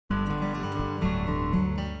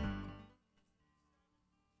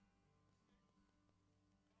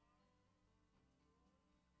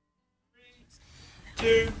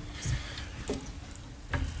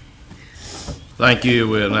Thank you.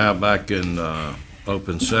 We're now back in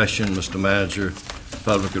open session. Mr. Manager,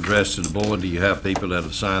 public address to the board. Do you have people that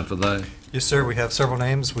have signed for that? Yes, sir. We have several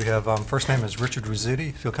names. We have first name is Richard Rizzuti.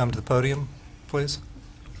 If you'll come to the podium, please.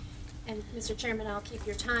 And Mr. Chairman, I'll keep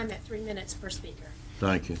your time at 3 minutes per speaker.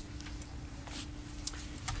 Thank you.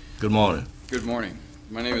 Good morning. Good morning.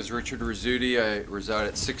 My name is Richard Rizzuti. I reside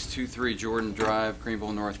at 623 Jordan Drive,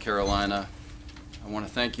 Greenville, North Carolina. I want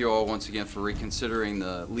to thank you all once again for reconsidering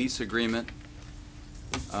the lease agreement.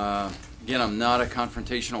 Again, I'm not a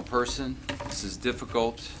confrontational person. This is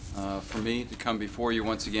difficult for me to come before you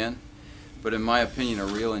once again, but in my opinion, a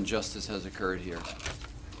real injustice has occurred here.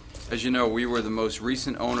 As you know, we were the most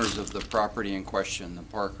recent owners of the property in question, the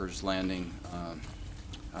Parker's Landing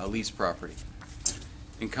lease property.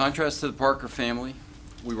 In contrast to the Parker family,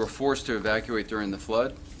 we were forced to evacuate during the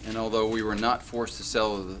flood, and although we were not forced to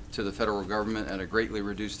sell to the federal government at a greatly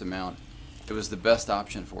reduced amount, it was the best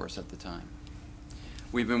option for us at the time.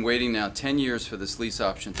 We've been waiting now 10 years for this lease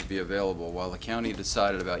option to be available while the county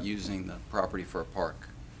decided about using the property for a park.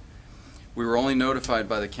 We were only notified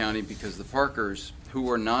by the county because the Parkers, who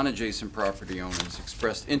were non-adjacent property owners,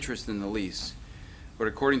 expressed interest in the lease, but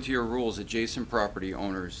according to your rules, adjacent property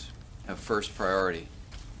owners have first priority.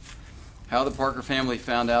 How the Parker family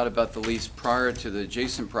found out about the lease prior to the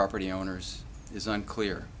adjacent property owners is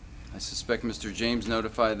unclear. I suspect Mr. James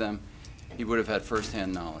notified them. He would have had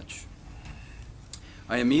first-hand knowledge.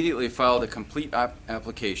 I immediately filed a complete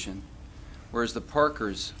application, whereas the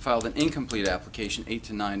Parkers filed an incomplete application 8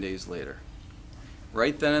 to 9 days later.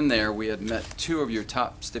 Right then and there, we had met 2 of your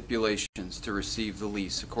top stipulations to receive the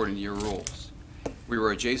lease according to your rules. We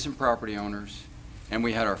were adjacent property owners, and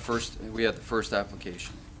we had the first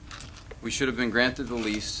application. We should have been granted the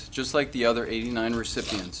lease, just like the other 89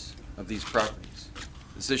 recipients of these properties.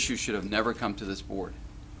 This issue should have never come to this board.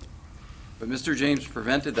 But Mr. James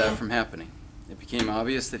prevented that from happening. It became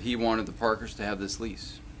obvious that he wanted the Parkers to have this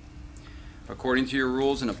lease. According to your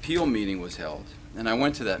rules, an appeal meeting was held, and I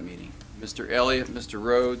went to that meeting. Mr. Elliott, Mr.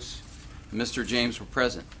 Rhodes, and Mr. James were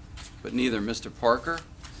present, but neither Mr. Parker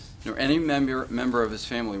nor any member of his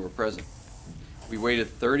family were present. We waited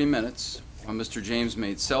 30 minutes while Mr. James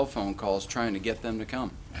made cell phone calls trying to get them to come.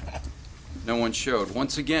 No one showed.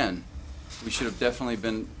 Once again, we should have definitely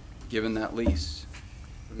been given that lease.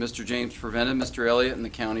 But Mr. James prevented Mr. Elliott and the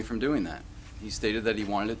county from doing that. He stated that he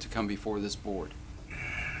wanted it to come before this board.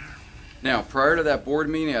 Now, prior to that board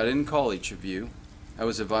meeting, I didn't call each of you. I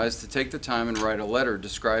was advised to take the time and write a letter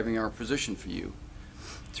describing our position for you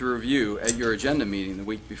to review at your agenda meeting the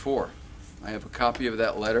week before. I have a copy of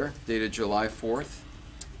that letter dated July 4th,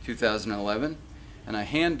 2011, and I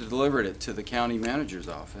hand-delivered it to the county manager's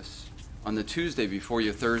office on the Tuesday before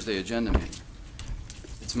your Thursday agenda meeting.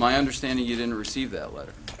 It's my understanding you didn't receive that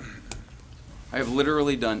letter. I have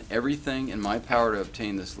literally done everything in my power to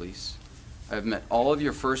obtain this lease. I have met all of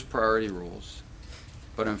your first priority rules,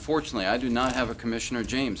 but unfortunately I do not have a Commissioner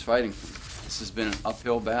James fighting for me. This has been an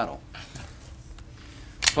uphill battle.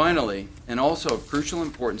 Finally, and also of crucial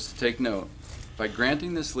importance to take note, by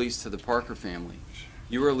granting this lease to the Parker family,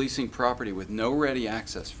 you are leasing property with no ready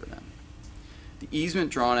access for them. The easement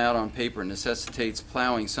drawn out on paper necessitates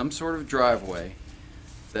plowing some sort of driveway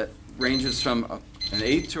that ranges from an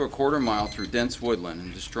 1/8 to a 1/4 mile through dense woodland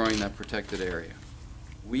and destroying that protected area.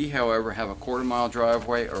 We, however, have a 1/4 mile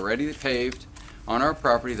driveway already paved on our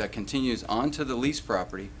property that continues onto the lease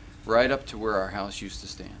property right up to where our house used to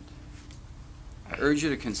stand. I urge you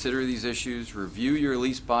to consider these issues, review your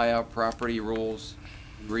lease buyout property rules,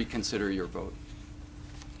 and reconsider your vote.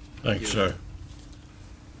 Thank you, sir.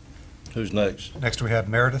 Who's next? Next we have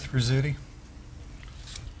Meredith Rizzuti.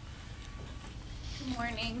 Good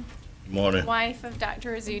morning. Good morning. Wife of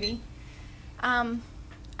Dr. Rizzuti.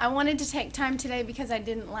 I wanted to take time today because I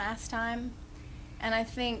didn't last time, and I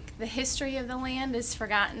think the history of the land is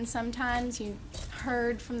forgotten sometimes. You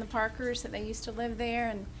heard from the Parkers that they used to live there,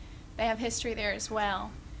 and they have history there as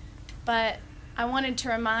well. But I wanted to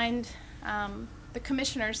remind the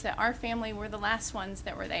commissioners that our family were the last ones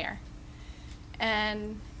that were there.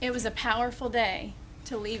 And it was a powerful day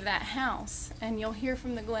to leave that house, and you'll hear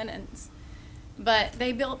from the Glennons. But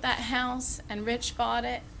they built that house, and Rich bought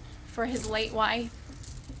it for his late wife,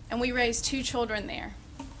 and we raised 2 children there.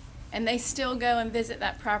 And they still go and visit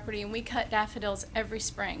that property, and we cut daffodils every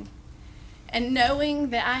spring. And knowing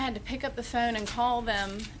that I had to pick up the phone and call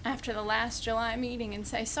them after the last July meeting and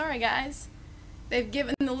say, sorry guys, they've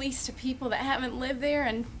given the lease to people that haven't lived there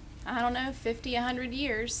in, I don't know, 50, 100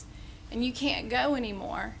 years, and you can't go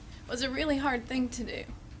anymore, was a really hard thing to do.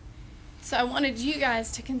 So I wanted you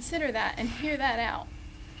guys to consider that and hear that out.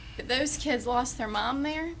 that those kids lost their mom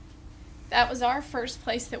there. That was our first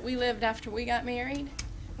place that we lived after we got married.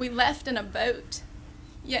 We left in a boat,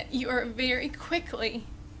 yet you are very quickly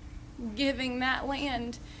giving that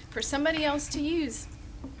land for somebody else to use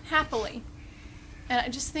happily. And I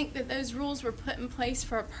just think that those rules were put in place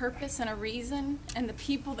for a purpose and a reason, and the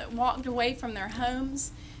people that walked away from their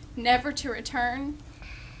homes never to return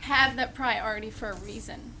have that priority for a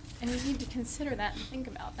reason. And you need to consider that and think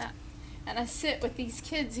about that. And I sit with these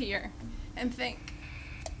kids here and think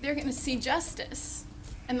they're going to see justice.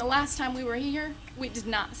 And the last time we were here, we did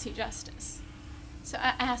not see justice. So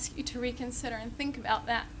I ask you to reconsider and think about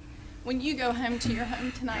that when you go home to your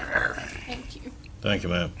home tonight. Thank you. Thank you,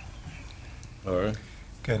 ma'am. All right.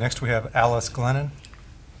 Okay, next we have Alice Glennon.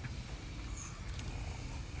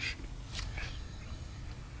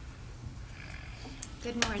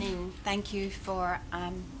 Good morning. Thank you for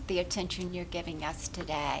the attention you're giving us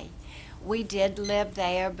today. We did live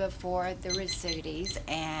there before the Risutis,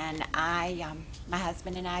 and my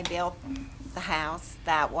husband and I built the house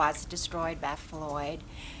that was destroyed by Floyd,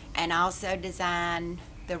 and also designed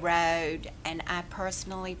the road, and I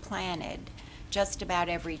personally planted just about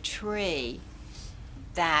every tree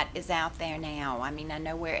that is out there now. I mean, I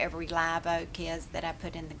know where every live oak is that I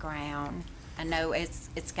put in the ground. I know it's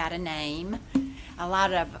got a name.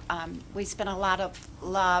 We spent a lot of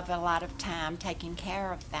love, a lot of time taking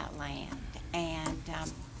care of that land. And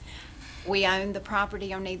we own the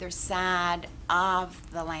property on either side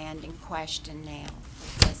of the land in question now.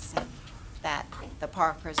 That the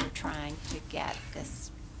Parkers are trying to get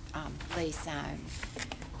this lease owned.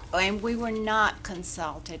 And we were not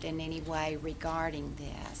consulted in any way regarding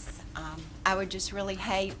this. I would just really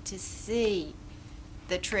hate to see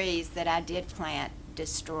the trees that I did plant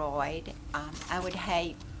destroyed. I would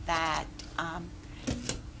hate that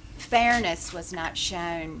fairness was not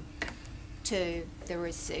shown to the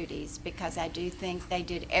Risutis, because I do think they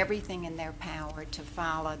did everything in their power to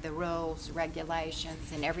follow the rules,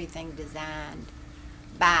 regulations, and everything designed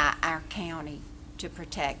by our county to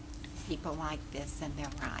protect people like this and their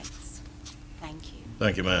rights. Thank you.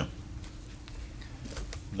 Thank you, ma'am.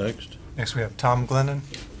 Next. Next we have Tom Glennon.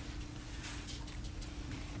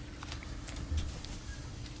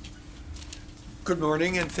 Good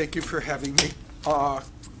morning, and thank you for having me.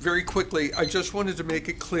 Very quickly, I just wanted to make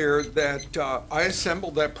it clear that I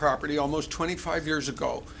assembled that property almost 25 years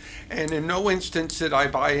ago, and in no instance did I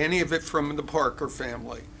buy any of it from the Parker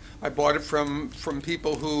family. I bought it from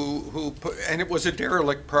people who put, and it was a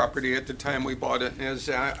derelict property at the time we bought it. And as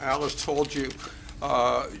Alice told you,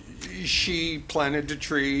 she planted the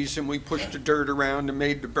trees, and we pushed the dirt around and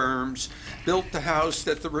made the berms, built the house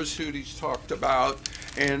that the Risutis talked about,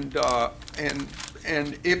 and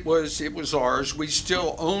it was ours. We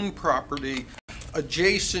still own property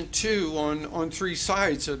adjacent to on three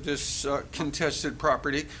sides of this contested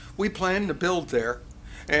property. We plan to build there,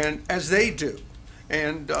 and as they do.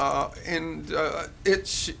 And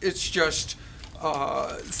it's just,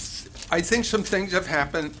 I think some things have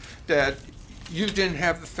happened that you didn't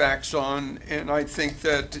have the facts on, and I think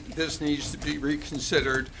that this needs to be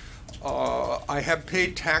reconsidered. I have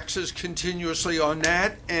paid taxes continuously on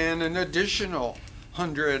that, and an additional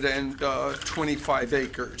 125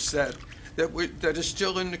 acres that is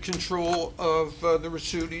still in the control of the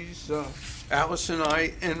Risutis, Alice and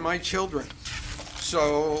I, and my children.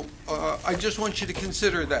 So I just want you to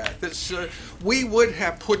consider that. We would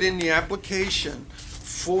have put in the application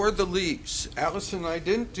for the lease. Alice and I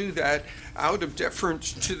didn't do that out of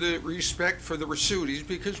deference to the respect for the Risutis,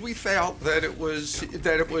 because we felt that it was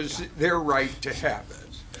their right to have it.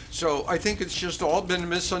 So I think it's just all been a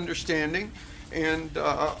misunderstanding, and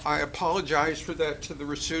I apologize for that to the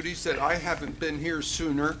Risutis, that I haven't been here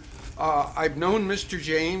sooner. I've known Mr.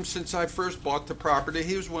 James since I first bought the property.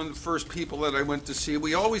 He was one of the first people that I went to see.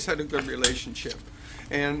 We always had a good relationship.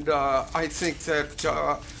 And I think that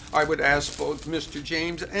I would ask both Mr.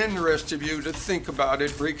 James and the rest of you to think about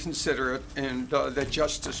it, reconsider it, and that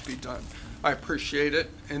justice be done. I appreciate it,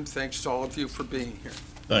 and thanks to all of you for being here.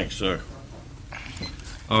 Thanks, sir.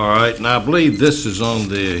 All right, and I believe this is on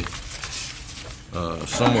the,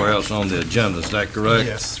 somewhere else on the agenda, is that correct?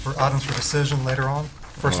 Yes, for items for decision later on.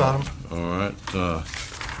 First item. All right.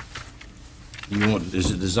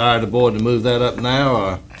 Is it desire of the board to move that up now,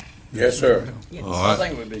 or? Yes, sir. All right. I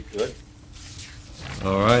think it would be good.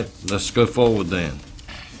 All right, let's go forward then.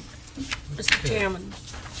 Mr. Chairman,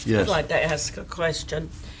 Yes. I'd like to ask a question.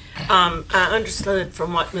 I understood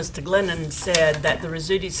from what Mr. Glennon said that the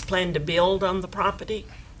Risutis plan to build on the property.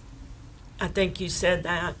 I think you said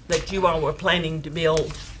that you all were planning to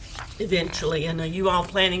build eventually, and are you all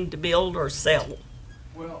planning to build or sell?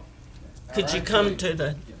 Well, Could you come to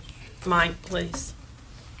the Mike, please.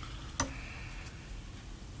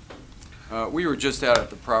 We were just out at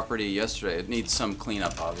the property yesterday. It needs some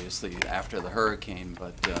cleanup, obviously, after the hurricane,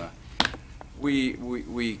 but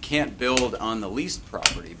we can't build on the leased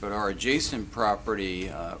property, but our adjacent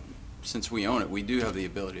property, since we own it, we do have the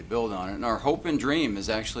ability to build on it. And our hope and dream is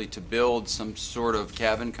actually to build some sort of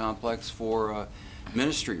cabin complex for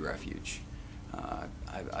ministry refuge.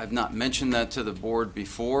 I've not mentioned that to the board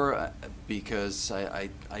before because I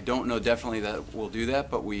don't know definitely that we'll do that,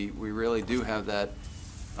 but we really do have that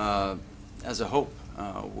as a hope.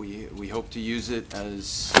 We hope to use it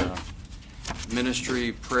as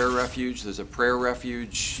ministry prayer refuge. There's a prayer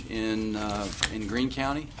refuge in Greene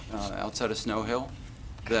County outside of Snow Hill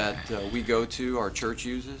that we go to, our church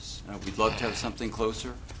uses. We'd love to have something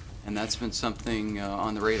closer, and that's been something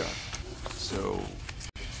on the radar. So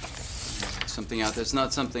something out there. It's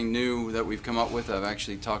not something new that we've come up with. I've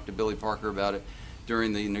actually talked to Billy Parker about it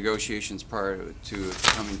during the negotiations prior to it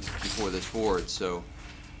coming before this board. So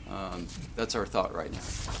that's our thought right now.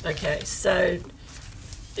 Okay, so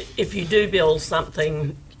if you do build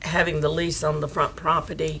something having the lease on the front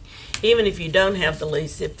property, even if you don't have the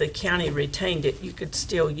lease, if the county retained it, you could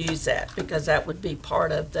still use that because that would be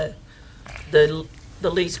part of the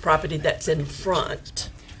lease property that's in front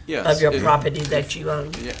of your property that you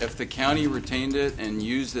own. Yeah, if the county retained it and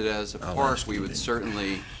used it as a park, we would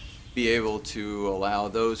certainly be able to allow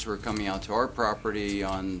those who are coming out to our property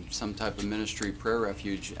on some type of ministry prayer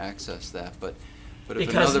refuge access that. But if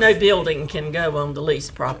because no building can go on the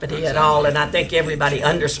leased property at all, and I think everybody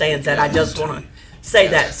understands that. I just want to say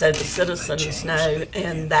that so the citizens know,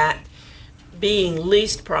 and that being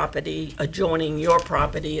leased property adjoining your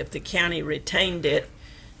property, if the county retained it,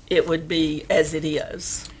 it would be as it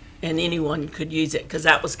is, and anyone could use it, because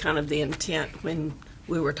that was kind of the intent when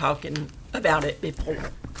we were talking about it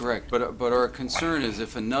before. Correct, but our concern is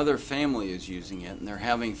if another family is using it and they're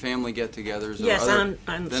having family get-togethers or yes, other,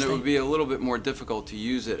 I understand. then it would be a little bit more difficult to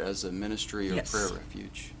use it as a ministry or Yes. prayer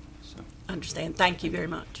refuge. So. Understand. Thank you very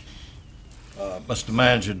much. Mr.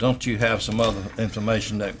 Manager, don't you have some other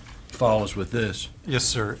information that follows with this? Yes,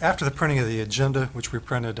 sir. After the printing of the agenda, which we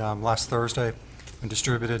printed last Thursday and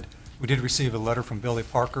distributed, we did receive a letter from Billy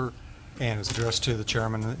Parker, and it was addressed to the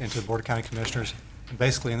chairman and to the Board of County Commissioners. And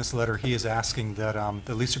basically, in this letter, he is asking that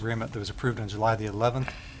the lease agreement that was approved on July the 11th,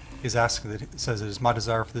 is asking that, it says it is my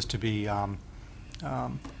desire for this to be,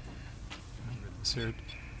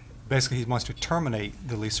 basically, he wants to terminate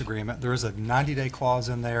the lease agreement. There is a 90-day clause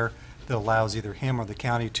in there that allows either him or the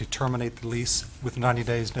county to terminate the lease with 90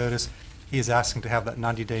 days notice. He is asking to have that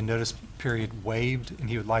 90-day notice period waived, and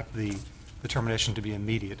he would like the termination to be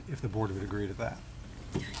immediate if the board would agree to that.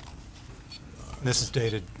 This is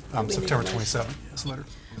dated September 27th, this letter.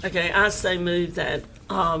 Okay, I say move that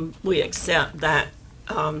we accept that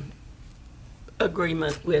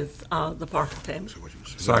agreement with the Parker family.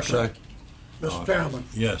 Second. Mr. Chairman,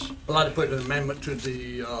 Yes. I'd like to put an amendment to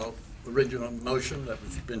the original motion that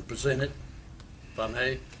has been presented, if I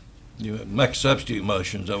may. You make a substitute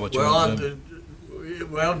motion, is that what you want to do?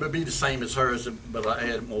 Well, it would be the same as hers, but I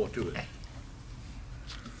added more to it.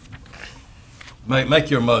 Make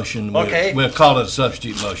your motion. Okay. We'll call it a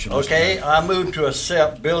substitute motion. Mr. Okay, Manager. I move to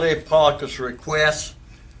accept Billy Parker's request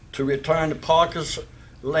to return to Parker's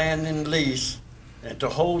land and lease and to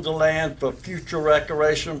hold the land for future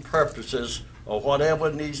recreation purposes or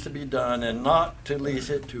whatever needs to be done, and not to lease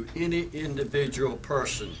it to any individual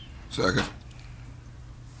person. Second.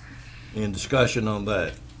 Any discussion on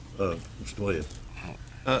that, Mr. Williams?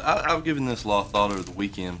 I've given this a lot of thought over the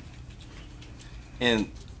weekend,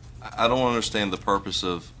 and I don't understand the purpose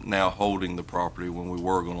of now holding the property when we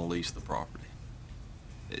were going to lease the property.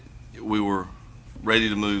 We were ready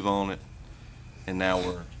to move on it, and now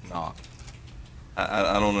we're not.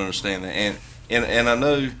 I don't understand that, and I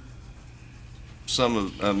know some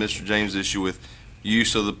of Mr. James' issue with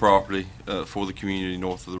use of the property for the community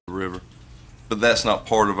north of the river, but that's not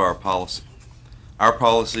part of our policy. Our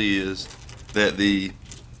policy is that the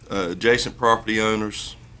adjacent property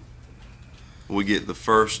owners, we get the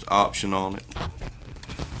first option on it,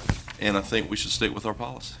 and I think we should stick with our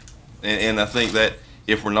policy. And I think that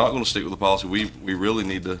if we're not going to stick with the policy, we really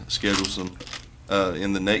need to schedule some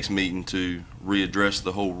in the next meeting to readdress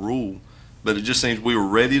the whole rule. But it just seems we were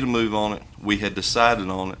ready to move on it. We had decided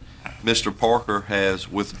on it. Mr. Parker has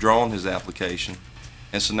withdrawn his application,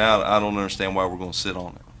 and so now I don't understand why we're going to sit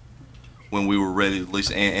on it when we were ready to lease.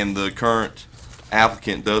 And the current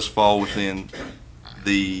applicant does fall within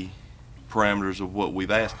the parameters of what we've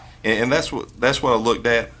asked, and that's what I looked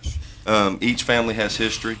at. Each family has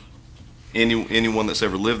history. Anyone that's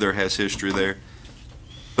ever lived there has history there.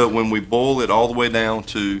 But when we boil it all the way down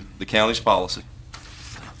to the county's policy,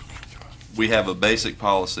 we have a basic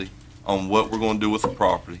policy on what we're going to do with the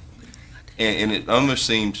property. And it almost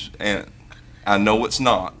seems, and I know it's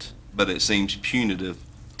not, but it seems punitive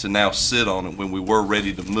to now sit on it when we were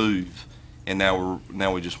ready to move, and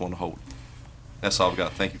now we just want to hold it. That's all I've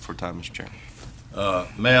got. Thank you for your time, Mr.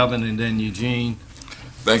 Chairman. Melvin and then Eugene.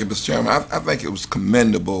 Thank you, Mr. Chairman. I think it was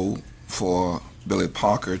commendable for Billy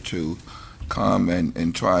Parker to come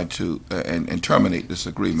and try to and terminate this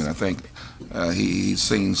agreement. I think he's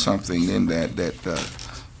seen something in that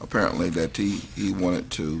apparently that he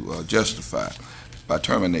wanted to justify by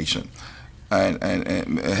termination. And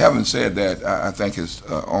having said that, I think it's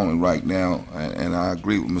only right now, and I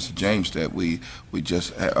agree with Mr. James that we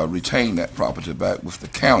just retain that property back with the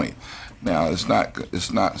county. Now, it's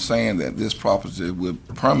not saying that this property will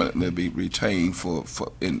permanently be retained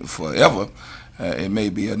forever. It may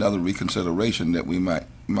be another reconsideration that we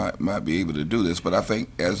might be able to do this, but I think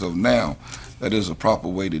as of now, that is a proper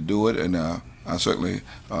way to do it, and I certainly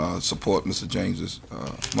support Mr. James's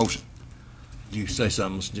motion. You say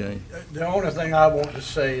something, Mr. James? The only thing I want to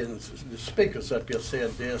say, and the speakers up here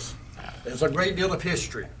said this, there's a great deal of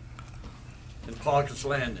history in Parker's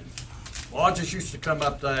Landing. Barges used to come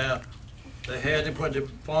up there. They had it when the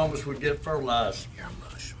farmers would get fertilized.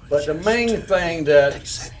 But the main thing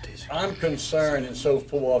that I'm concerned and so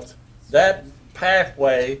forth, that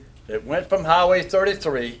pathway that went from Highway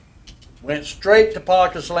 33 went straight to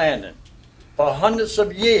Parker's Landing. For hundreds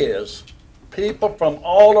of years, people from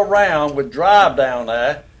all around would drive down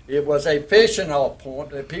there. It was a fishing off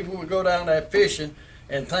point that people would go down there fishing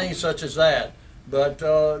and things such as that. But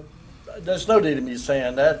there's no need of me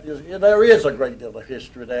saying that. There is a great deal of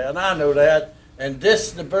history there, and I know that. And this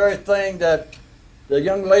is the very thing that the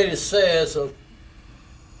young lady says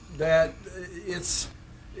that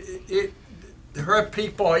her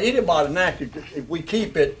people or anybody now, if we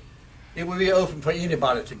keep it, it will be open for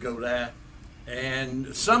anybody to go there.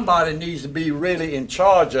 And somebody needs to be really in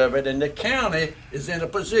charge of it, and the county is in a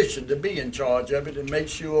position to be in charge of it and make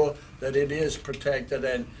sure that it is protected,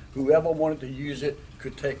 and whoever wanted to use it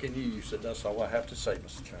could take and use it. That's all I have to say,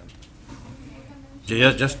 Mr. Chairman.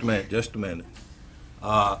 Yeah, just a minute.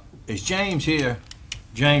 Is James here?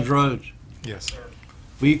 James Rhodes? Yes, sir.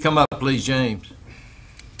 Will you come up, please, James?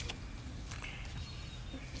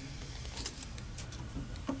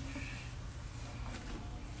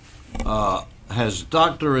 Has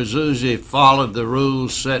Dr. Azuzi followed the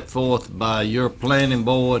rules set forth by your planning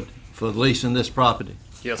board for leasing this property?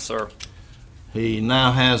 Yes, sir. He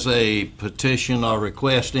now has a petition or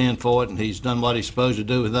request in for it, and he's done what he's supposed to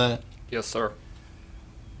do with that? Yes, sir.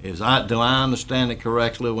 Do I understand it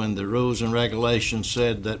correctly when the rules and regulations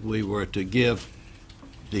said that we were to give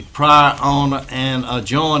the prior owner and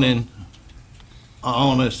adjoining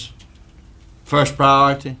owners first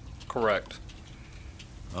priority? Correct.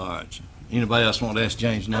 All right. Anybody else want to ask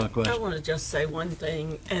James another question? I want to just say one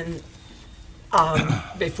thing, and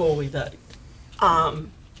before we vote.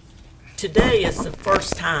 Today is the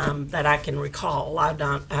first time that I can recall, I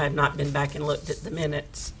have not been back and looked at the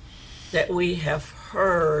minutes, that we have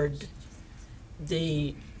heard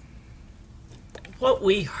what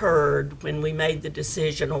we heard when we made the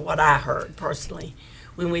decision, or what I heard personally,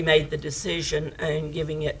 when we made the decision and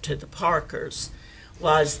giving it to the Parkers,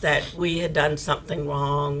 was that we had done something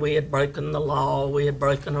wrong, we had broken the law, we had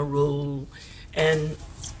broken a rule, and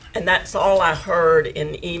that's all I heard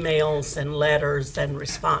in emails and letters and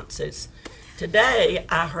responses. Today,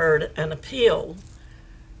 I heard an appeal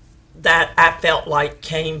that I felt like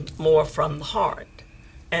came more from the heart,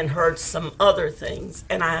 and heard some other things.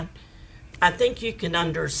 And I think you can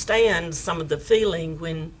understand some of the feeling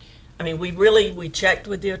when, I mean, we checked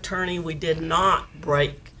with the attorney, we did not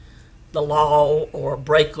break the law or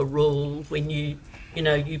break a rule. When you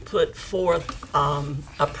put forth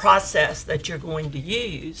a process that you're going to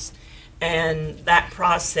use, and that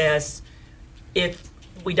process, if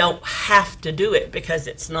we don't have to do it because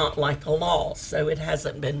it's not like a law, so it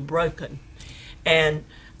hasn't been broken. And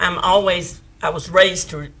I was raised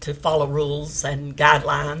to follow rules and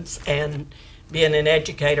guidelines, and being an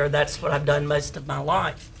educator, that's what I've done most of my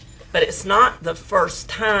life. But it's not the first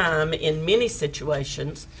time in many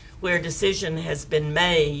situations where a decision has been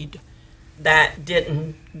made that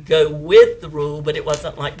didn't go with the rule, but it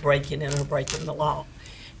wasn't like breaking in or breaking the law.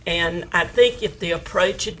 And I think if the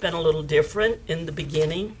approach had been a little different in the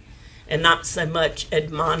beginning, and not so much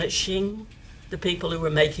admonishing the people who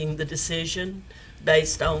were making the decision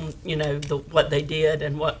based on, what they did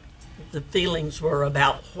and what the feelings were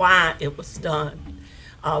about why it was done.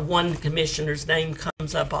 One commissioner's name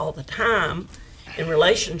comes up all the time in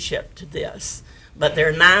relationship to this. but there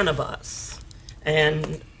are 9 of us.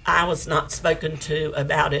 And I was not spoken to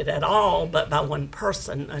about it at all, but by one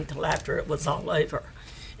person until after it was all over.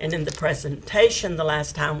 And in the presentation the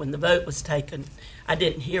last time when the vote was taken, I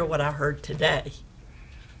didn't hear what I heard today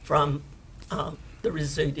from the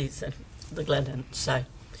Rizzutis and the Glennons. So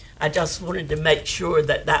I just wanted to make sure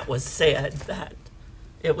that that was said, that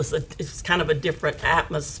it's kind of a different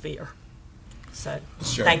atmosphere. So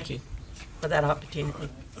Sure. thank you for that opportunity.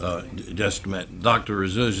 Just a minute. Dr.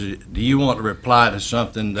 Rizzuti, do you want to reply to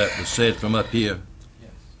something that was said from up here?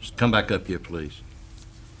 Just come back up here, please.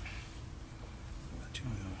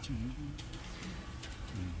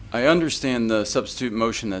 I understand the substitute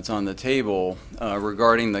motion that's on the table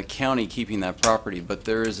regarding the county keeping that property, but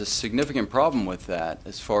there is a significant problem with that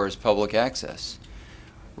as far as public access.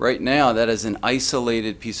 Right now, that is an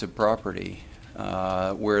isolated piece of property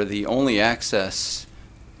where the only access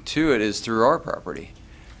to it is through our property.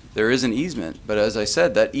 There is an easement, but as I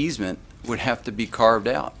said, that easement would have to be carved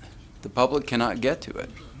out. The public cannot get to it.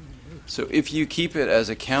 So if you keep it as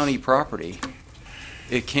a county property,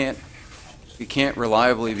 it can't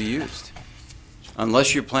reliably be used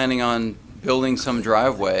unless you're planning on building some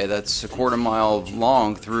driveway that's a quarter-mile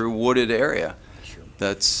long through wooded area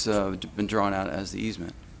that's been drawn out as the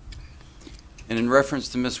easement. And in reference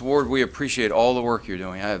to Ms. Ward, we appreciate all the work you're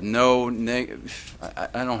doing. I have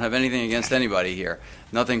I don't have anything against anybody here,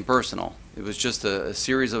 nothing personal. It was just a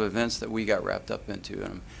series of events that we got wrapped up into,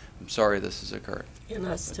 and I'm sorry this has occurred. And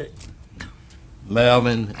us too.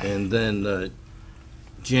 Melvin, and then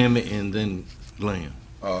Jimmy, and then Glenn.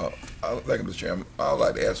 Thank you, Mr. Chairman. I would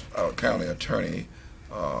like to ask our county attorney,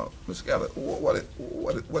 Ms. Gallett,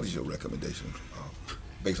 what is your recommendation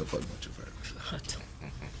based upon what you've heard?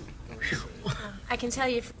 I can tell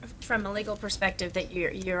you from a legal perspective that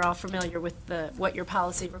you're all familiar with what your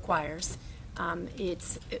policy requires.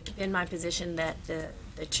 It's been my position that the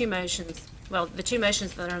two motions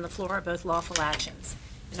that are on the floor are both lawful actions.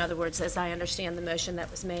 In other words, as I understand the motion that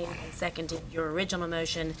was made and seconded, your original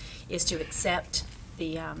motion is to accept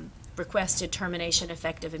the requested termination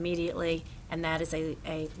effective immediately, and that is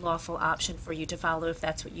a lawful option for you to follow if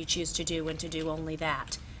that's what you choose to do, and to do only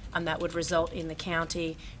that. That would result in the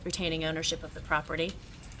county retaining ownership of the property,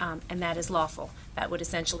 and that is lawful. That would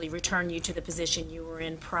essentially return you to the position you were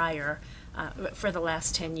in prior for the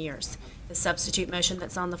last 10 years. The substitute motion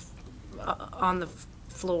that's on the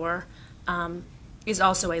floor is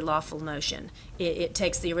also a lawful motion. It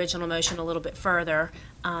takes the original motion a little bit further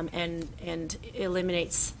and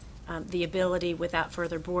eliminates the ability without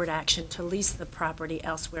further board action to lease the property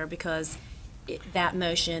elsewhere, because that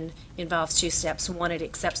motion involves 2 steps. One, it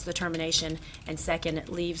accepts the termination, and second, it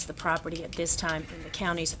leaves the property at this time in the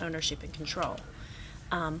county's ownership and control.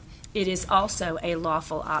 It is also a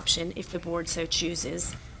lawful option, if the board so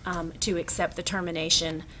chooses, to accept the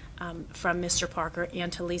termination from Mr. Parker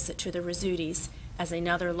and to lease it to the Rizzutis as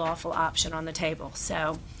another lawful option on the table.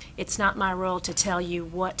 So it's not my role to tell you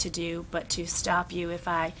what to do, but to stop you if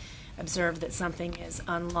I observe that something is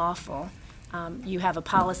unlawful. You have a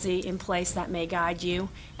policy in place that may guide you,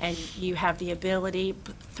 and you have the ability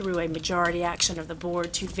through a majority action of the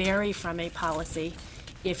board to vary from a policy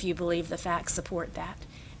if you believe the facts support that.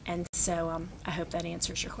 And so I hope that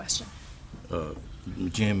answers your question.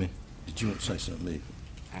 Jimmy, did you want to say something?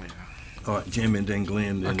 All right, Jimmy, and then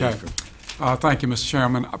Glenn, then Okay. Ephraim. Thank you, Mr.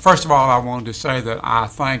 Chairman. First of all, I wanted to say that I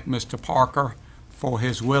thank Mr. Parker for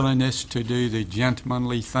his willingness to do the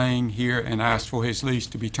gentlemanly thing here and ask for his lease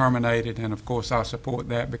to be terminated, and of course I support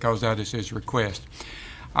that because that is his request.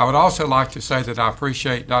 I would also like to say that I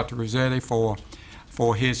appreciate Dr. Rossetti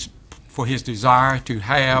for his desire to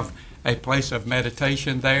have a place of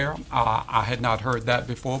meditation there. I had not heard that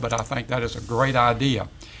before, but I think that is a great idea.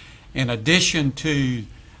 In addition to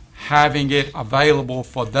having it available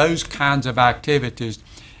for those kinds of activities,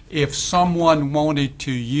 if someone wanted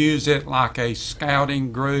to use it like a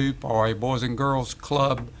scouting group or a Boys and Girls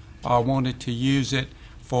Club wanted to use it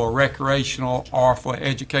for recreational or for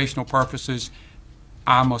educational purposes,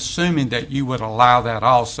 I'm assuming that you would allow that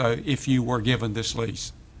also if you were given this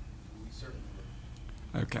lease.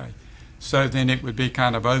 Okay. So then it would be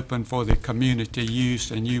kind of open for the community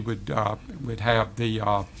use, and you would have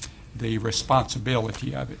the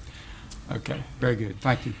responsibility of it. Okay, very good.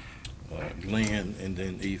 Thank you. Glenn, and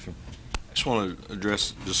then Ephraim. I just want to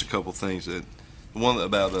address just a couple things. The one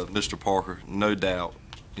about Mr. Parker, no doubt,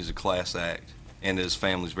 is a class act, and his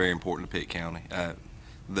family is very important to Pitt County.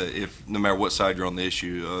 No matter what side you're on the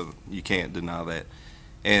issue, you can't deny that.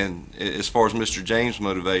 And as far as Mr. James'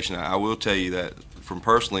 motivation, I will tell you that from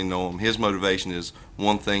personally knowing him, his motivation is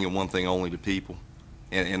one thing and one thing only: to people.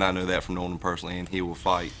 And I know that from knowing him personally, and he will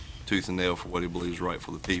fight tooth and nail for what he believes is right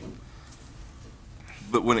for the people.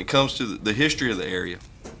 But when it comes to the history of the area,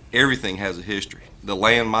 everything has a history. The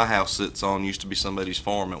land my house sits on used to be somebody's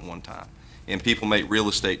farm at one time, and people make real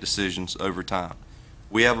estate decisions over time.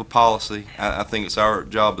 We have a policy. I think it's our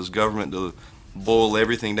job as government to boil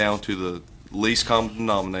everything down to the least common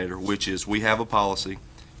denominator, which is we have a policy,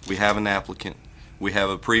 we have an applicant, we have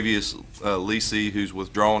a previous leasee who's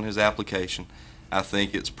withdrawn his application. I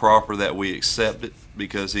think it's proper that we accept it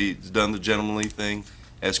because he's done the gentlemanly thing,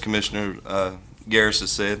 as Commissioner Garris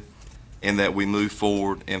has said, and that we move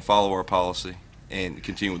forward and follow our policy and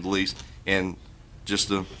continue with the lease. And just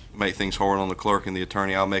to make things hard on the clerk and the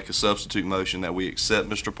attorney, I'll make a substitute motion that we accept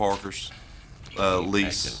Mr. Parker's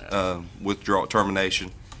lease withdraw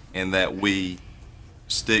termination, and that we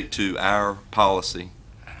stick to our policy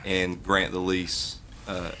and grant the lease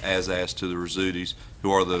as asked to the Rizzutis,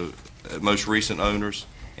 who are the most recent owners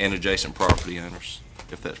and adjacent property owners,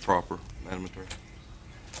 if that's proper, Madam Attorney.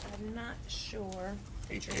 I'm not sure.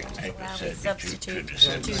 Substitute.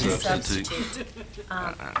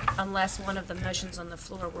 Unless one of the motions on the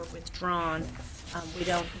floor were withdrawn, we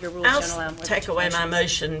don't, your rules don't allow I'll more than take two away my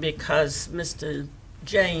motions. motion because Mr.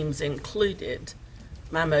 James included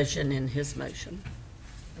my motion in his motion,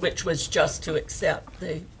 which was just to accept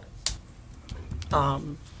the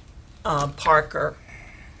Parker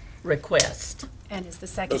request. And is the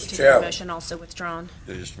second Mr. to the Chairman. motion also withdrawn?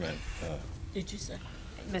 Just a minute. Did you say?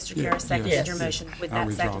 Mr. Yeah, Garris seconded yes. your motion. Would I'll that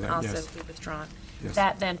withdraw second that, also yes. be withdrawn? Yes.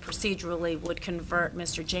 That then procedurally would convert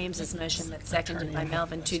Mr. James's motion that's seconded by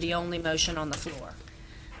Melvin to the only motion on the floor.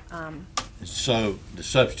 So the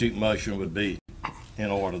substitute motion would be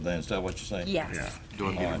in order then, is that what you're saying? Yes. Do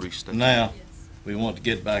I need All to right. restate? Now, we want to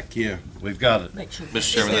get back here. We've got it. Make sure.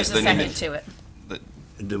 Mr. Chairman, There's a then you second need- to it.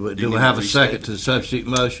 Do we Do you need have to a second restate? to the substitute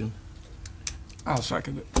motion? I'll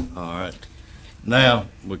second it. All right. Now,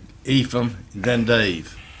 with Ephraim, then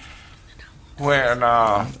Dave. When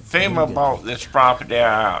FEMA bought this property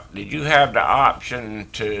out, did you have the option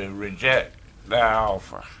to reject the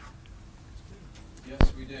offer?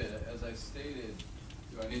 Yes, we did. As I stated,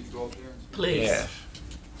 do I need to go up there? Please. Yes.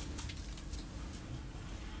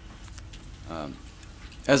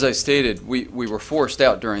 As I stated, we were forced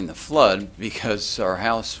out during the flood because our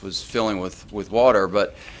house was filling with water,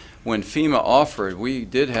 but when FEMA offered, we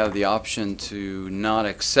did have the option to not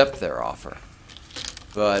accept their offer.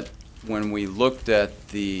 But when we looked at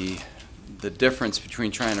the difference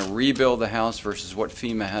between trying to rebuild the house versus what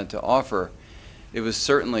FEMA had to offer, it was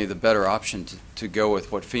certainly the better option to go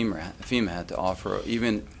with what FEMA had to offer,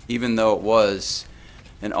 even though it was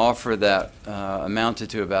an offer that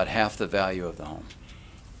amounted to about half the value of the home.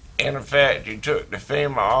 In effect, you took the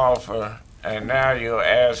FEMA offer, and now you're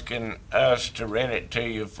asking us to rent it to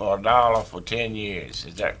you for $1 for 10 years.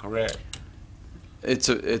 Is that correct? It's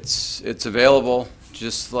available,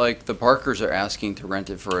 just like the Parkers are asking to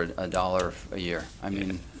rent it for $1 a year. I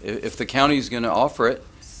mean, if the county's going to offer it,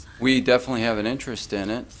 we definitely have an interest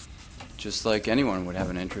in it, just like anyone would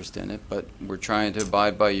have an interest in it, but we're trying to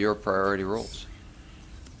abide by your priority rules.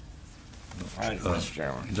 Thank you, Mr.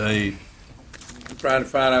 Chairman. Dave. I'm trying to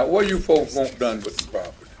find out what you folks want done with the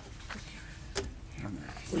property.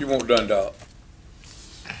 What you want done, Doc?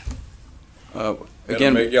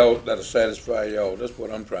 Again, That'll satisfy y'all. That's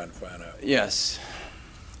what I'm trying to find out. yes.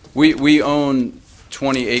 We own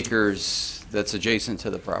 20 acres that's adjacent to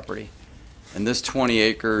the property. And this 20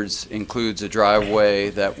 acres includes a driveway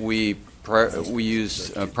that we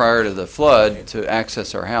used prior to the flood to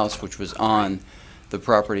access our house, which was on the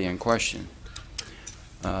property in question.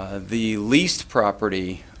 The leased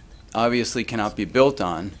property obviously cannot be built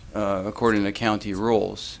on, according to county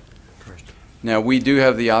rules. Now, we do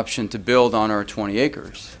have the option to build on our 20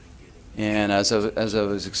 acres. And as I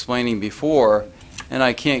was explaining before, and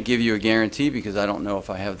I can't give you a guarantee because I don't know if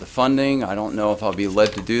I have the funding, I don't know if I'll be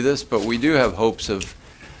led to do this, but we do have hopes of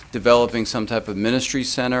developing some type of ministry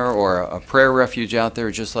center or a prayer refuge out there,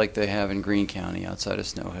 just like they have in Greene County outside of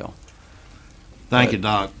Snow Hill. Thank you,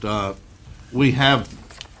 Doc. We have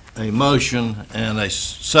a motion and a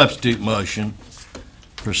substitute motion.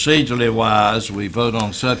 Procedurally wise, we vote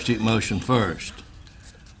on substitute motion first.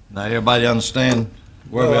 Now, everybody understand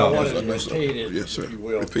where we I are? wanted to repeat it, Yes, sir. if you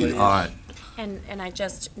will, Repeat it. please. All right. And I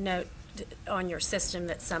just note on your system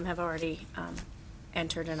that some have already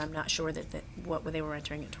entered, and I'm not sure that what they were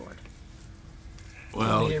entering it toward.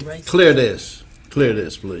 Well, Let me erase clear this. Clear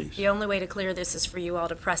this, please. The only way to clear this is for you all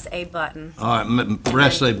to press a button. All right,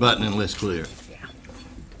 press a button and let's clear. Yeah.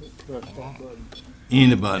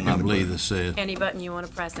 Any button, I believe it said. Any button you want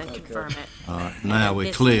to press and confirm it. All right, now we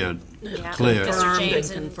This- cleared. Yeah. Clear. Mr. James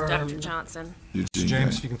and and Dr. confirmed. Johnson. Mr.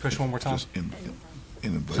 James, if you can push one more time.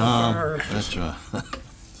 Anybody? Tom, that's right.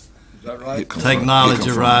 Is that right? Take knowledge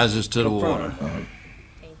that rises to the water.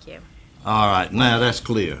 Thank you. All right, now that's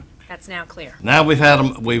clear. That's now clear. Now we've had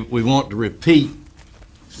them, we want to repeat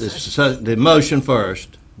the motion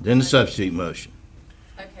first, then the substitute motion.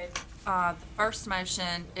 Okay, the first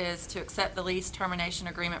motion is to accept the lease termination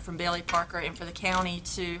agreement from Billy Parker and for the county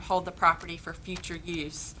to hold the property for future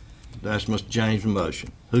use. That's Mr. James'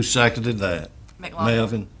 motion. Who seconded that? McLaughlin.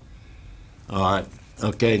 Melvin? All right,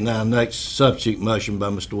 okay, now next substitute motion by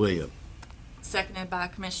Mr. Williams. Seconded by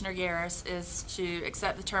Commissioner Yaris, is to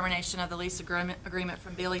accept the termination of the lease agreement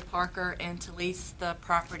from Billy Parker and to lease the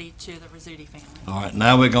property to the Rizzuti family. All right,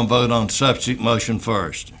 now we're gonna vote on substitute motion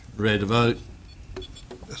first. Ready to vote?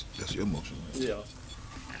 That's your motion. Right? Yeah.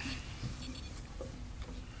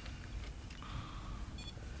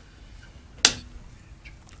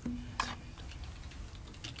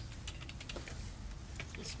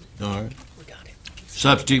 All right.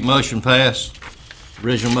 Substitute motion passed.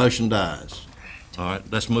 Original motion dies. All right,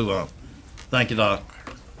 let's move on. Thank you, Doc.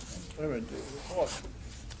 Wait a minute,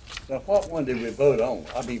 what one did we vote on?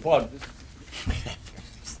 I mean, what,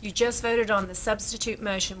 You just voted on the substitute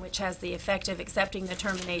motion, which has the effect of accepting the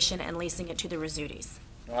termination and leasing it to the Rizzutis.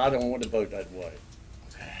 I don't want to vote that way.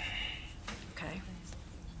 Okay.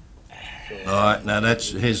 So, All right, now that's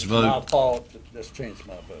his my vote. fault, let's change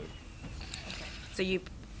my vote. So you,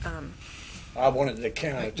 I wanted the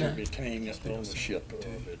county to retain ownership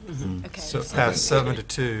of it. okay. So it passed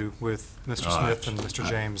 7-2 with Mr. All right. Smith and Mr.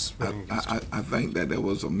 James voting against it. I think that there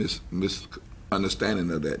was a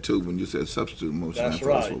misunderstanding of that too when you said substitute motion. That's I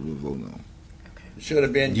thought that's right. what we're voting on. It should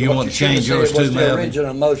have been. Do you what want to should have change said yours was too, the Melvin?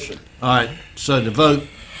 original motion. All right, so the vote,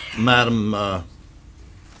 Madam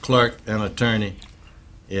Clerk and Attorney,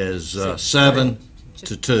 is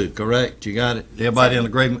 7-2, correct? You got it? Everybody in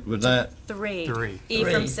agreement with that? Three.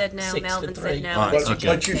 Ephraim said no, 6 to Melvin 3. said no. All right, and okay.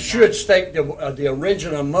 But you should state the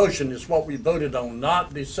original motion is what we voted on,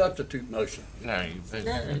 not the substitute motion. No, you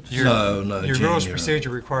voted. Your- No, Your Gene, rules of you're- procedure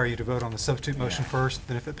require you to vote on the substitute motion first,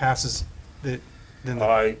 then if it passes, then All the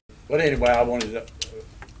right, but anyway, I wanted to.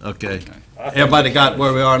 Okay. I think- Everybody got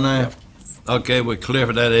where we are now? Okay, we're clear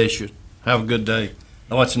for that issue. Have a good day.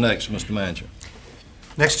 Now, what's next, Mr. Manager?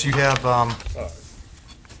 Next, you have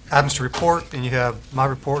items to report, and you have my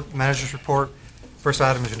report, manager's report. First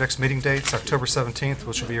item is your next meeting dates, October 17th,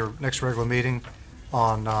 which will be your next regular meeting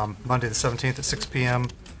on Monday the 17th at 6 p.m.,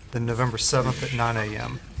 then November 7th at 9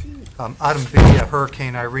 a.m. Item B,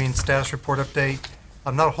 Hurricane Irene status report update.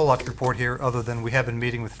 Not a whole lot to report here, other than we have been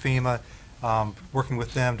meeting with FEMA, working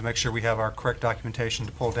with them to make sure we have our correct documentation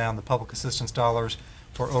to pull down the public assistance dollars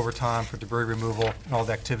for overtime, for debris removal, and all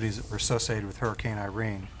the activities that were associated with Hurricane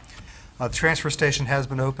Irene. The transfer station has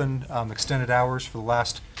been open, extended hours for the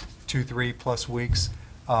last 2-3+ weeks.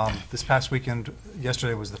 This past weekend,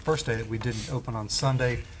 yesterday was the first day that we didn't open on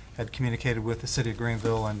Sunday. Had communicated with the city of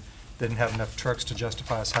Greenville and didn't have enough trucks to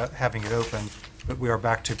justify us having it open. But we are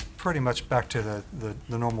back to pretty much back to the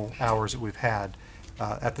normal hours that we've had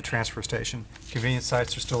at the transfer station. Convenience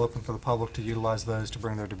sites are still open for the public to utilize those to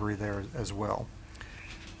bring their debris there as well.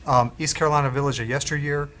 East Carolina Village of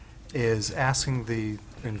Yesteryear is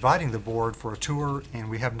inviting the board for a tour, and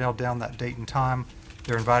we have nailed down that date and time.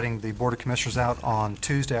 They're inviting the Board of Commissioners out on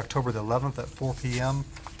Tuesday, October the 11th at 4 p.m.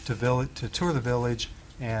 to tour the village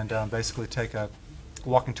and basically take a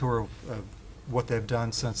walking tour of what they've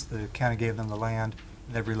done since the county gave them the land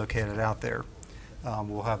and they've relocated out there.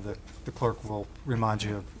 We'll have the clerk will remind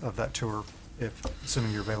you of that tour,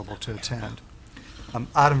 assuming you're available to attend.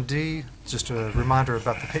 Item D, just a reminder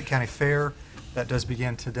about the Pitt County Fair. That does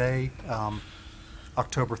begin today,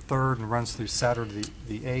 October 3rd, and runs through Saturday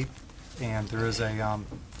the 8th. And there is a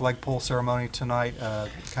flagpole ceremony tonight,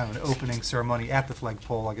 kind of an opening ceremony at the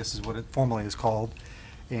flagpole, I guess is what it formally is called.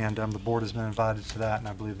 And the board has been invited to that, and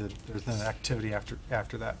I believe that there's an activity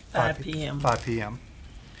after that. 5 p.m. 5 p.m.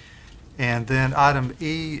 And then item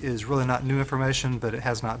E is really not new information, but it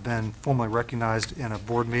has not been formally recognized in a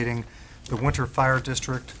board meeting. The Winter Fire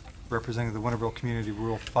District, representing the Winterville Community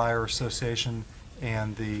Rural Fire Association,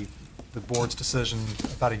 and the board's decision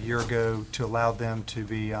about a year ago to allow them to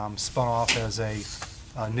be spun off as a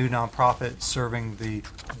new nonprofit serving the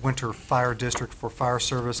Winter Fire District for fire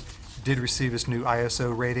service, did receive its new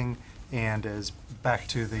ISO rating and is back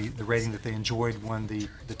to the rating that they enjoyed when the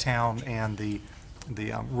town and the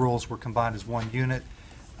rurals were combined as one unit.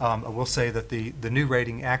 I will say that the new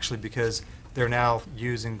rating actually, because they're now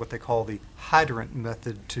using what they call the hydrant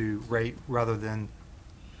method to rate rather than,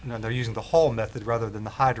 they're using the haul method rather than the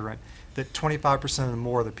hydrant, that 25% or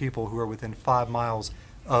more of the people who are within 5 miles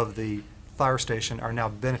of the fire station are now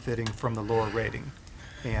benefiting from the lower rating,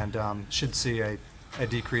 and should see a a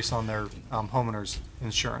decrease on their homeowners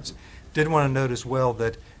insurance. Did want to note as well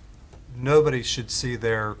that nobody should see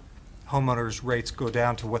their homeowners rates go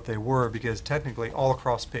down to what they were, because technically all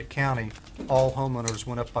across Pitt County, all homeowners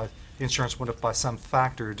went up by, the insurance went up by some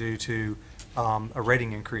factor due to a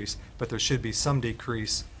rating increase, but there should be some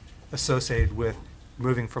decrease associated with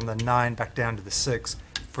moving from the 9 back down to the 6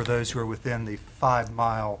 for those who are within the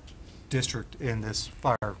 5-mile district in this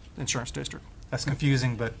fire insurance district. That's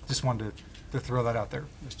confusing, but just wanted to throw that out there.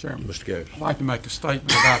 Mr. Chairman, Mr. Garrett. I'd like to make a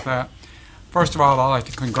statement about that. First of all, I'd like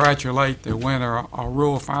to congratulate the Winter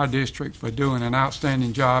Rural Fire District for doing an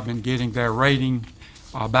outstanding job in getting their rating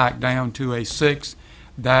back down to a 6.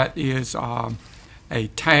 That is a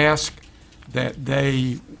task that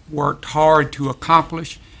they worked hard to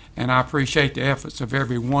accomplish, and I appreciate the efforts of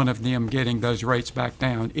every one of them getting those rates back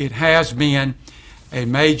down. It has been a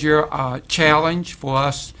major challenge for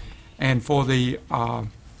us and for the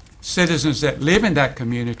citizens that live in that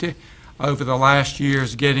community over the last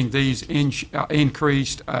years, getting these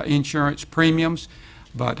increased insurance premiums,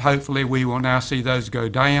 but hopefully we will now see those go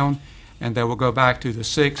down and they will go back to the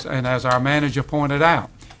 6. And as our manager pointed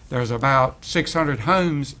out, there's about 600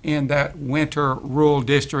 homes in that Winter Rural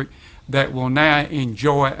District that will now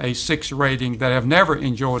enjoy a 6 rating that have never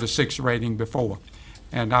enjoyed a 6 rating before.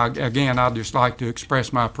 And again, I'd just like to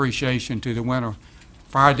express my appreciation to the Winter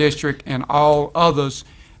Fire District and all others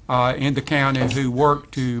in the county who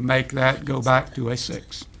work to make that go back to a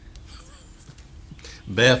 6.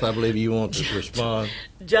 Beth, I believe you want to respond.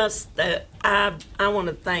 Just that I want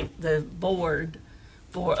to thank the board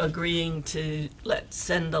for agreeing to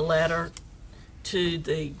send a letter to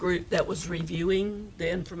the group that was reviewing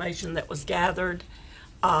the information that was gathered.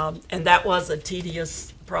 And that was a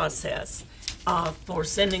tedious process. For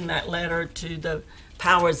sending that letter to the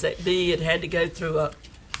powers that be, it had to go through a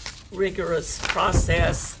rigorous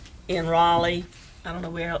process in Raleigh. I don't know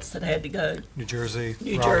where else it had to go. New Jersey,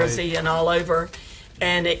 New Raleigh. Jersey and all over.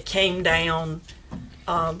 And it came down,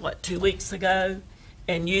 2 weeks ago?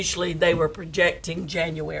 And usually they were projecting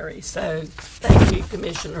January. So thank you,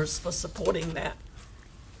 commissioners, for supporting that.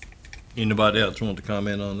 Anybody else want to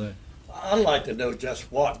comment on that? I'd like to know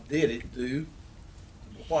just what did it do?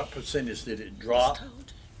 What percentage did it drop?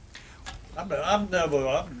 I've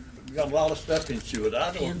got a lot of stuff insured. I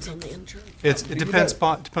don't. Depends on the insurance. It depends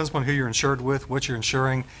upon who you're insured with, what you're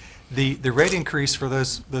insuring. The rate increase for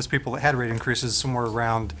those people that had rate increases is somewhere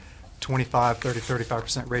around 25, 30,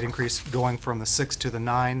 35% rate increase going from the 6 to the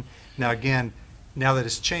 9. Now again, now that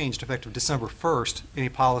it's changed effective December 1st, any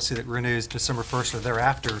policy that renews December 1st or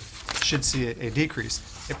thereafter should see a decrease.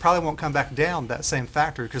 It probably won't come back down that same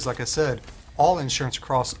factor because, like I said, all insurance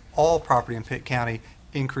across all property in Pitt County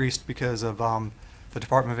increased because of the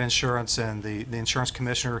Department of Insurance and the insurance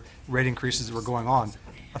commissioner rate increases that were going on.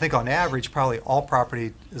 I think on average, probably all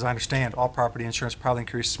property, as I understand, all property insurance probably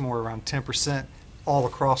increased somewhere around 10% all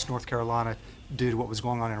across North Carolina due to what was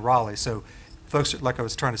going on in Raleigh. So folks, like I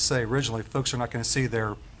was trying to say originally, folks are not going to see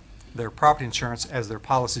their property insurance as their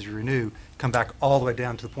policies renew come back all the way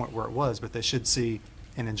down to the point where it was, but they should see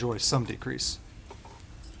and enjoy some decrease.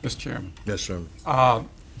 Mr. Chairman. Yes, sir.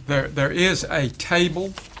 There is a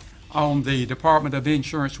table on the Department of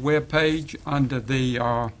Insurance webpage under the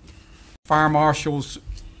Fire Marshal's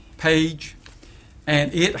page,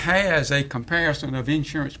 and it has a comparison of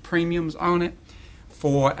insurance premiums on it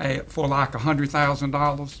for like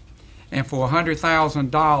 $100,000, and for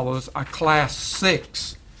 $100,000, a Class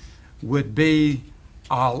 6 would be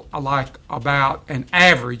like about an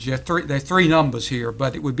average. There are three numbers here,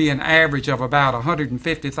 but it would be an average of about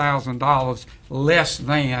 $150,000 less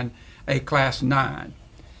than a Class 9.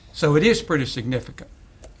 So it is pretty significant.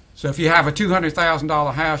 So if you have a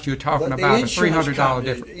 $200,000 house, you're talking about a $300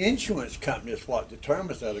 difference. The insurance company is what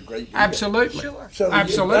determines that a great deal. Absolutely. Sure. So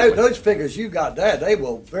absolutely. Those figures you got there, they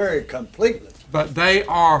will vary completely. But they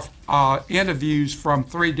are interviews from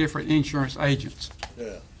 3 different insurance agents.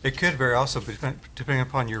 Yeah. It could vary also depending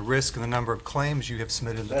upon your risk and the number of claims you have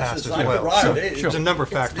submitted in the past exactly as well. Right. Sure. There's There's a number of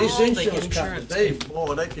factors. These insurance companies,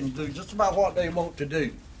 they can do just about what they want to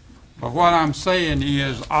do. But what I'm saying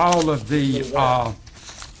is all of the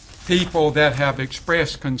people that have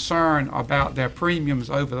expressed concern about their premiums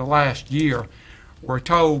over the last year were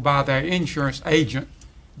told by their insurance agent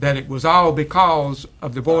that it was all because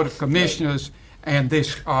of the Board of Commissioners and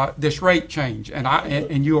this rate change.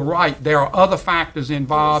 And you're right, there are other factors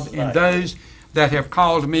involved, and those that have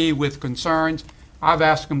called me with concerns, I've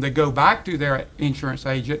asked them to go back to their insurance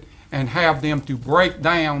agent and have them to break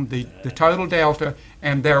down the total delta,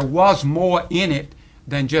 and there was more in it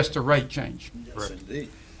than just a rate change. Yes, indeed.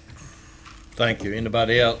 Thank you.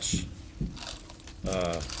 Anybody else?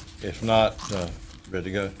 If not, Ready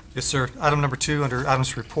to go? Yes, sir. Item number 2, under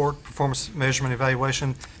items to report, performance measurement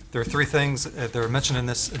evaluation. There are 3 things that are mentioned in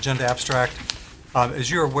this agenda abstract. As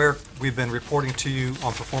you're aware, we've been reporting to you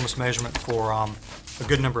on performance measurement for a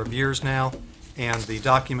good number of years now, and the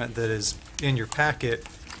document that is in your packet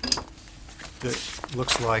that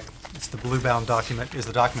looks like it's the blue-bound document is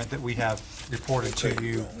the document that we have reported to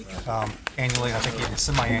you annually, and I think even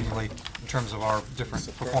semi-annually, in terms of our different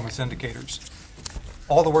performance indicators.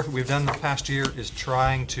 All the work that we've done in the past year is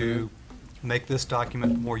trying to make this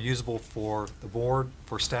document more usable for the board,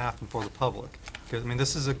 for staff, and for the public. Because, I mean,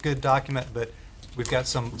 this is a good document, but we've got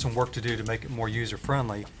some work to do to make it more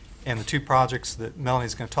user-friendly. And the 2 projects that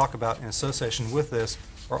Melanie's going to talk about in association with this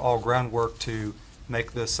are all groundwork to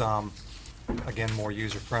make this, again, more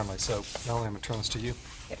user-friendly. So, Melanie, I'm going to turn this to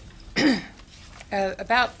you.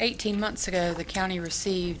 About 18 months ago, the county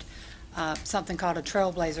received something called a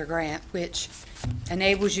Trailblazer grant, which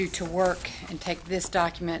enables you to work and take this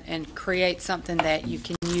document and create something that you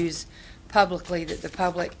can use publicly, that the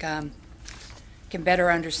public can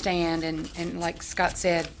better understand. And like Scott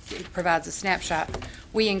said, it provides a snapshot.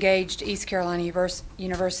 We engaged East Carolina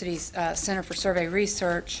University's Center for Survey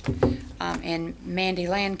Research and Mandy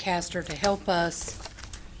Lancaster to help us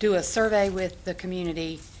do a survey with the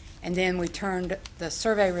community, and then we turned the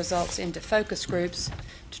survey results into focus groups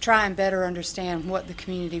to try and better understand what the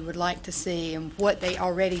community would like to see and what they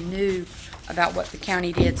already knew about what the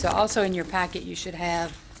county did. So also in your packet you should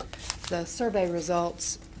have the survey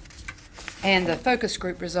results and the focus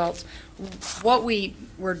group results. What we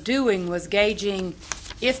were doing was gauging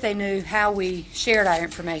if they knew how we shared our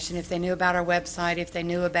information, if they knew about our website, if they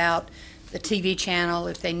knew about the TV channel,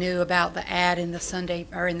 if they knew about the ad in the Sunday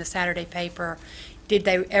or in the Saturday paper. Did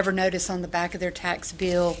they ever notice on the back of their tax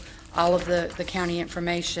bill all of the county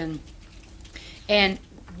information? And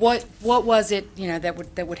what was it, you know, that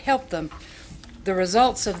would help them? The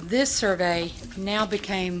results of this survey now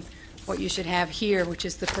became what you should have here, which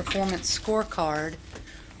is the performance scorecard,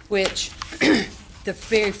 which the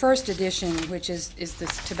very first edition, which is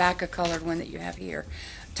this tobacco colored one that you have here,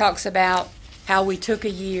 talks about how we took a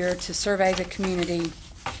year to survey the community.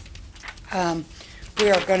 We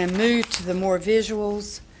are going to move to the more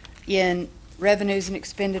visuals in revenues and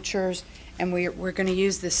expenditures, and we're going to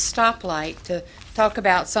use this stoplight to talk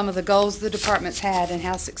about some of the goals the departments had and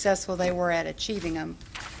how successful they were at achieving them.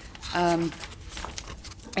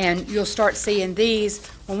 And you'll start seeing these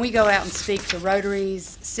when we go out and speak to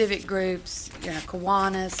Rotaries, civic groups, you know,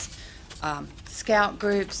 Kiwanis, scout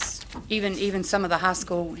groups, even some of the high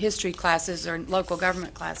school history classes or local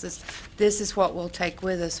government classes. This is what we'll take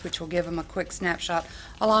with us, which will give them a quick snapshot,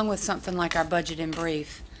 along with something like our budget in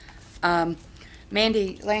brief.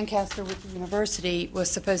 Mandy Lancaster with the university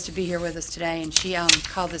was supposed to be here with us today, and she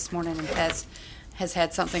called this morning and has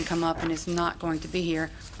had something come up and is not going to be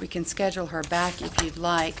here. We can schedule her back if you'd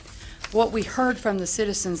like. What we heard from the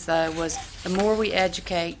citizens, though, was the more we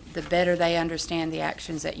educate, the better they understand the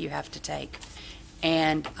actions that you have to take.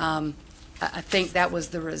 And I think that was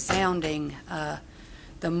the resounding,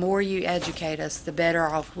 the more you educate us, the better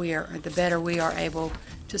off we are, the better we are able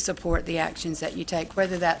to support the actions that you take,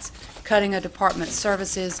 whether that's cutting a department's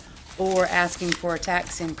services or asking for a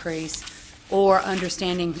tax increase or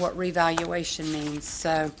understanding what revaluation means.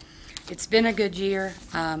 So it's been a good year.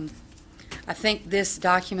 I think this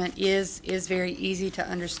document is very easy to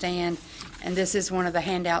understand, and this is one of the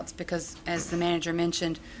handouts because, as the manager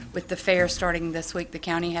mentioned, with the fair starting this week, the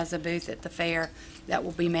county has a booth at the fair that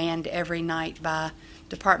will be manned every night by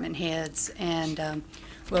department heads, and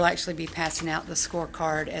we'll actually be passing out the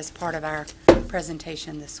scorecard as part of our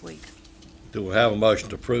presentation this week. Do we have a motion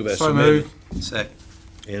to approve as So submitted? moved. Second.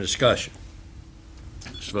 Any discussion?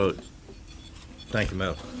 Let's vote. Thank you,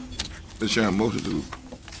 Mel. Mr. Chairman, motion to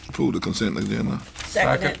approve the consent agenda.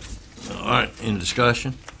 Second. All right, any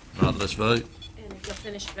discussion? All right, let's vote. And if you'll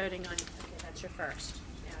finish voting on, okay, that's your first.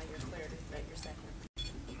 Now you're clear to vote your second.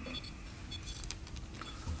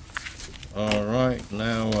 All right,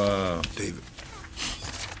 now, David.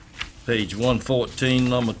 page 114,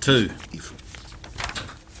 number 2.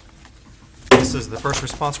 This is the first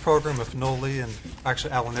response program of Noel Lee and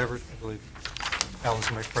actually Alan Everett. I believe Alan's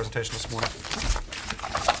going to make a presentation this morning.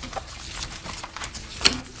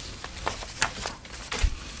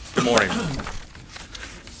 Good morning.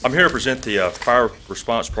 I'm here to present the fire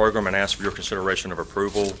response program and ask for your consideration of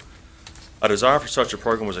approval. A desire for such a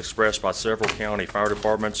program was expressed by several county fire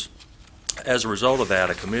departments. As a result of that,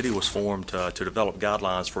 a committee was formed to develop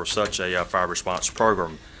guidelines for such a fire response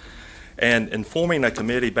program. And in forming a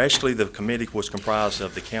committee, basically the committee was comprised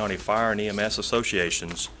of the county fire and EMS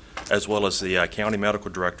associations, as well as the county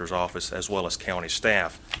medical director's office, as well as county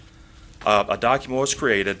staff. A document was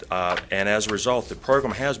created, and as a result, the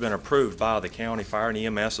program has been approved by the County Fire and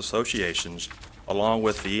EMS Associations, along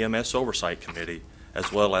with the EMS Oversight Committee,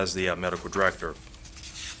 as well as the Medical Director.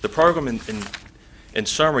 The program, in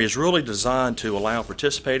summary, is really designed to allow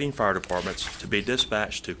participating fire departments to be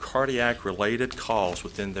dispatched to cardiac-related calls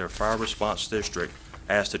within their fire response district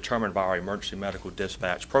as determined by our emergency medical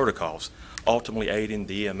dispatch protocols, ultimately aiding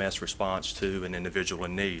the EMS response to an individual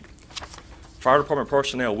in need. Fire department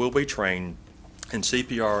personnel will be trained in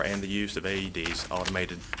CPR and the use of AEDs,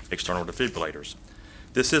 automated external defibrillators.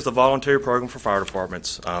 This is a voluntary program for fire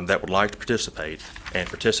departments that would like to participate, and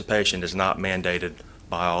participation is not mandated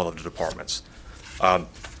by all of the departments.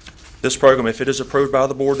 This program, if it is approved by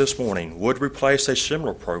the board this morning, would replace a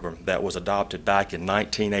similar program that was adopted back in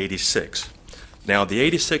 1986. Now, the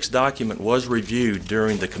 86 document was reviewed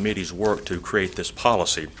during the committee's work to create this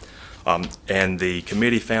policy. And the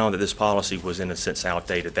committee found that this policy was in a sense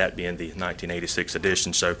outdated, that being the 1986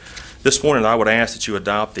 edition. So this morning I would ask that you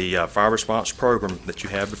adopt the fire response program that you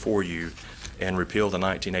have before you and repeal the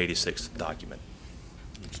 1986 document.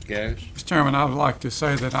 Mr. Garris? Mr. Chairman, I would like to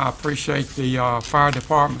say that I appreciate the fire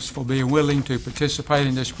departments for being willing to participate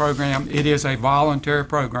in this program. It is a voluntary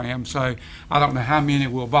program, so I don't know how many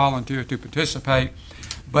will volunteer to participate,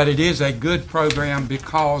 but it is a good program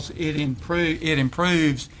because it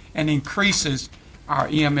improves and increases our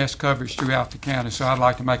EMS coverage throughout the county. So I'd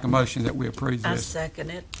like to make a motion that we approve I this. second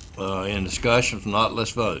it. In discussion, if not,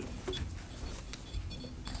 let's vote.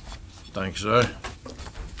 Thank you, sir.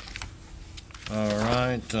 All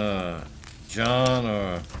right, John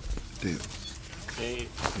or Dave.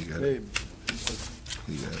 You got it.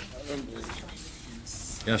 You got it.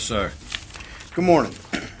 yes, sir. Good morning.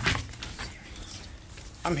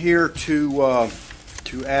 I'm here to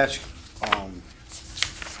ask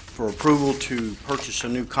for approval to purchase a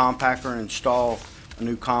new compactor and install a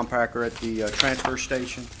new compactor at the transfer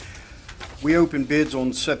station. We opened bids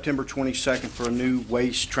on September 22nd for a new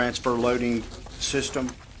waste transfer loading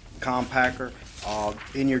system compactor.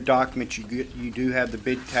 In your document, you do have the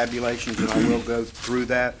bid tabulations, and I will go through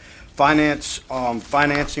that.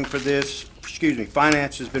 Financing for this,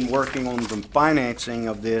 finance has been working on the financing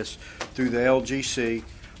of this through the LGC.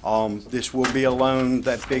 This will be a loan,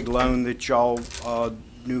 that big loan that y'all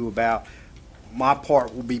knew about. My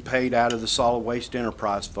part will be paid out of the Solid Waste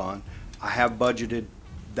Enterprise Fund. I have budgeted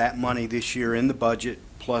that money this year in the budget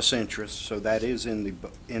plus interest, so that is in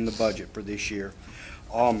the budget for this year.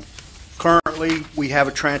 Currently, we have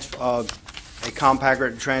a compactor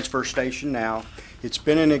at the transfer station now. It's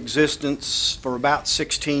been in existence for about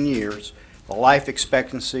 16 years. The life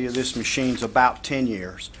expectancy of this machine is about 10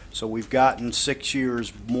 years, so we've gotten 6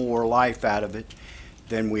 years more life out of it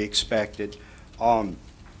than we expected.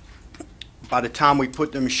 By the time we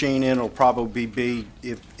put the machine in, it'll probably be,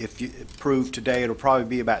 if you approve today, it'll probably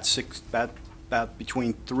be about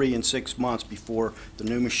between 3 and 6 months before the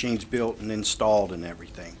new machine's built and installed and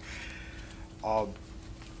everything.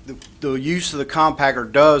 The use of the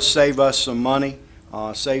compactor does save us some money,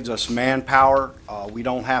 saves us manpower. We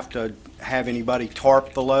don't have to have anybody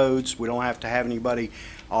tarp the loads. We don't have to have anybody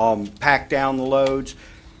pack down the loads.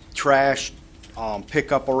 Trash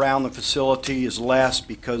pickup around the facility is less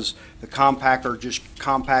because the compactor just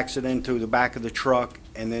compacts it into the back of the truck,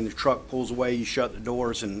 and then the truck pulls away, you shut the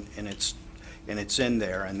doors, and it's in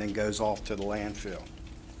there and then goes off to the landfill.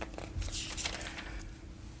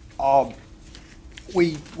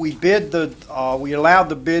 We allowed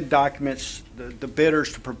the bid documents, the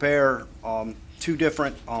bidders to prepare two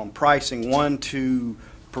different pricing. One to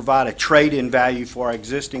provide a trade-in value for our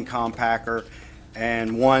existing compactor,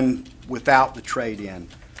 and one without the trade-in.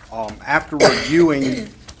 After reviewing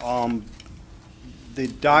the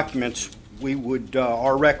documents, we would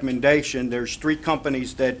our recommendation. There's 3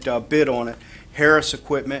 companies that bid on it. Harris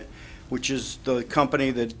Equipment, which is the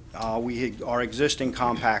company that our existing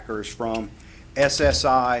compactor is from.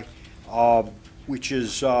 SSI, which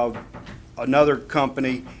is another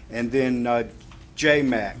company, and then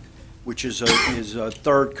JMAC, which is a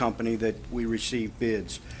third company that we received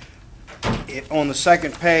bids. On the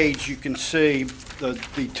second page, you can see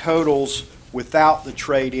the totals without the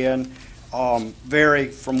trade-in vary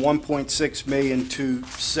from 1.6 million to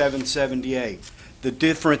 778. The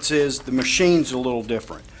difference is the machine's a little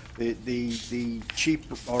different. The cheap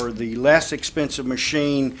or the less expensive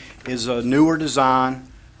machine is a newer design.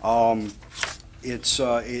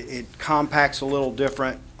 It compacts a little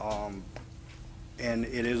different, and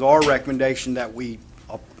it is our recommendation that we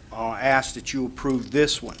ask that you approve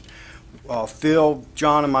this one. Phil,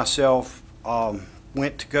 John, and myself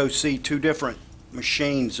went to go see 2 different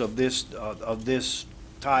machines of this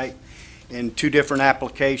type, in 2 different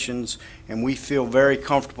applications, and we feel very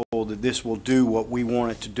comfortable that this will do what we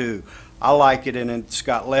want it to do. I like it, and it's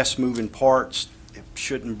got less moving parts. It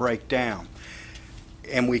shouldn't break down.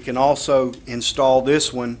 And we can also install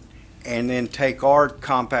this one and then take our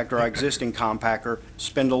compactor, our existing compactor,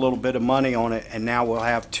 spend a little bit of money on it, and now we'll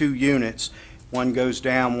have 2 units. One goes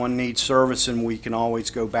down, one needs service, and we can always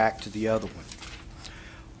go back to the other one.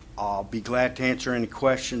 I'll be glad to answer any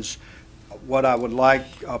questions. What I would like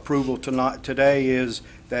approval today is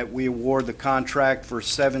that we award the contract for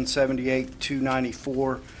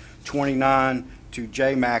 $778,294.29 to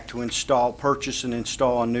JMAC to purchase and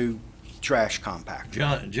install a new trash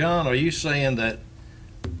compactor. John, are you saying that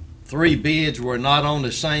 3 bids were not on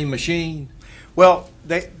the same machine? Well,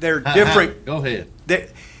 they're different. Go ahead.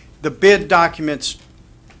 The bid documents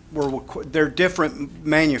they're different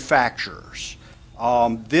manufacturers.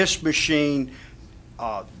 This machine,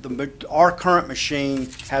 our current machine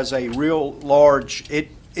has a real large,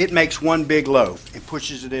 it makes one big loaf. It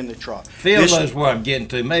pushes it in the truck. Phil knows where I'm getting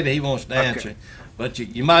to. Maybe he wants to answer. Okay. But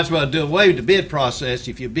you might as well do away with the bid process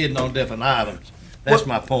if you're bidding on different items. That's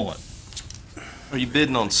my point. Are you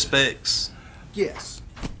bidding on specs? Yes.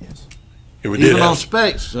 Even on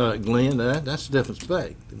specs, Glenn, that's a different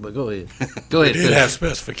spec. But go ahead. Go ahead. We did have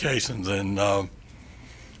specifications, and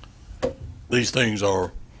these things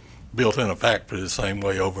are built in a factory the same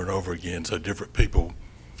way over and over again, so different people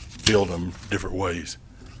build them different ways.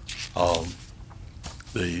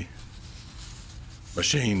 The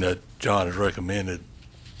machine that John has recommended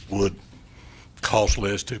would cost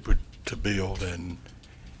less to build, and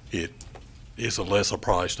it is a lesser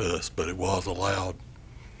price to us, but it was allowed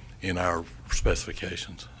in our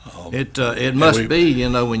specifications. It must be,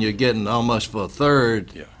 when you're getting almost for a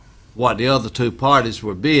third, what the other 2 parties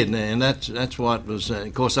were bidding, and that's what was.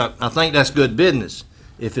 Of course, I think that's good business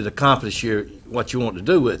if it accomplishes what you want to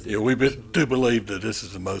do with it. Yeah, we do believe that this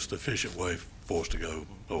is the most efficient way for us to go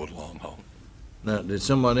over the long haul. Now, did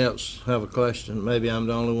someone else have a question? Maybe I'm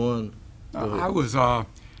the only one. I was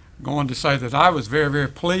going to say that I was very, very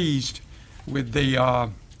pleased with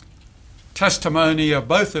the testimony of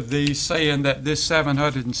both of these, saying that this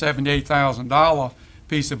 $778,000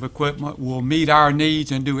 piece of equipment will meet our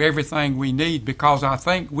needs and do everything we need, because I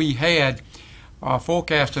think we had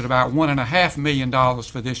forecasted about $1.5 million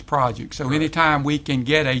for this project. So anytime we can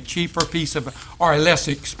get a cheaper piece of, or a less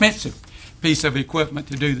expensive piece of equipment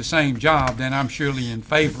to do the same job, then I'm surely in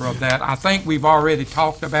favor of that. I think we've already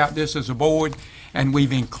talked about this as a board, and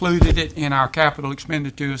we've included it in our capital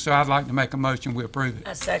expenditures, so I'd like to make a motion we approve it.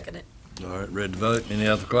 I second it. All right, ready to vote? Any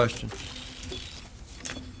other questions?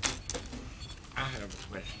 I have a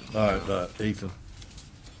question. All right, Ethan.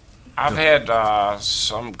 I've had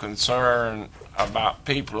some concern about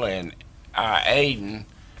people in Aden,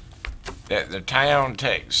 that the town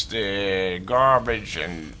takes the garbage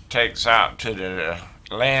and takes out to the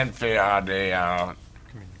landfill,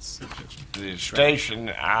 the station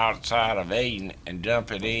outside of Aden, and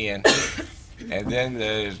dump it in, and then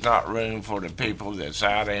there's not room for the people that's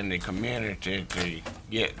out in the community to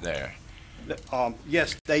get there.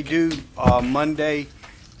 Yes, they do. Monday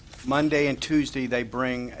and Tuesday, they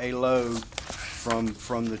bring a load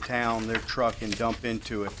from the town, their truck, and dump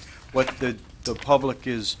into it. What the public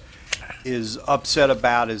is upset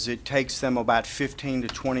about is it takes them about 15 to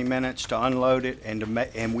 20 minutes to unload it,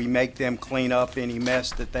 and we make them clean up any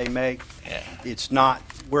mess that they make. Yeah. It's not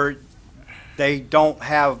they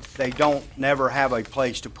never have a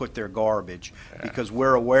place to put their garbage, because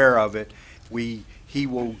we're aware of it. He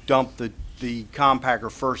will dump the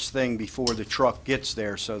compactor first thing before the truck gets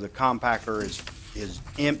there, so the compactor is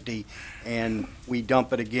empty, and we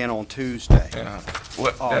dump it again on Tuesday. Yeah.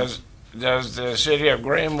 Does the city of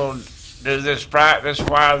Greenville do this practice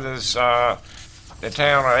while the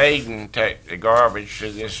town of Aden take the garbage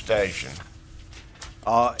to this station?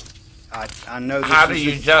 I know. How do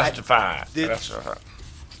you justify it?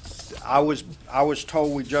 I was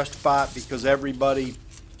told we justify it because everybody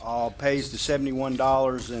pays the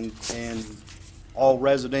 $71, and all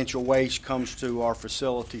residential waste comes to our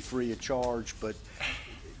facility free of charge. But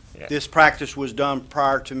this practice was done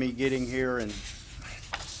prior to me getting here, and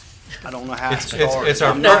I don't know how it started.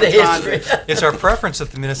 It's our preference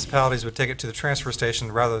that the municipalities would take it to the transfer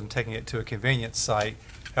station rather than taking it to a convenience site.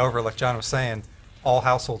 However, like John was saying, all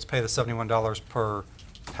households pay the $71 per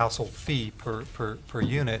household fee per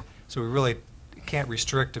unit, so we really can't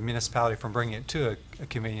restrict a municipality from bringing it to a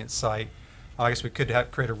convenience site. I guess we could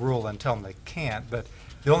create a rule and tell them they can't, but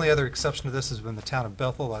the only other exception to this is when the town of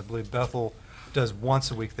Bethel, I believe Bethel does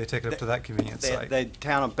once a week, they take it up to that convenience site. The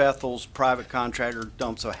town of Bethel's private contractor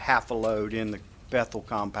dumps a half a load in Bethel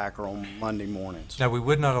compactor on Monday mornings. Now, we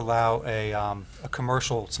would not allow a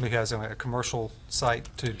commercial, somebody who has a commercial site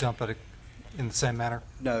to dump it in the same manner?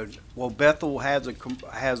 No, well, Bethel has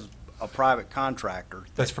a private contractor.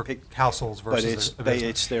 That's for households But versus a business.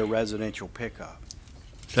 it's their residential pickup.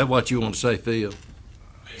 Is that what you want to say, Phil?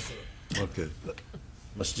 Okay.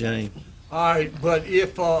 Ms. James? All right, but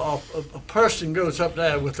if a person goes up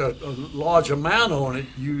there with a large amount on it,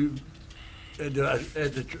 you, at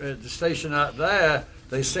the station out there,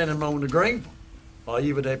 they send them on to Greenville, or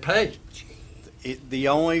even they pay. The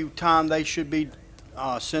only time they should be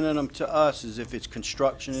sending them to us is if it's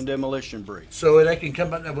construction and demolition debris. So they can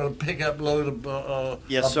come up there with a pickup load of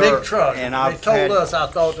Yes, a sir. big truck. And They I've told had- us, I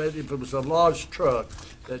thought that if it was a large truck,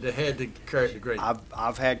 that they had to carry it to Greenville.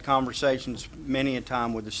 I've had conversations many a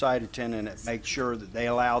time with the site attendant that make sure that they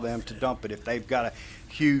allow them to dump it. If they've got a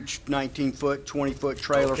huge 19-foot, 20-foot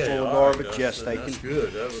trailer Okay, full of all right, garbage, yes, they that's can.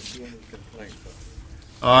 good. That was one of the complaints.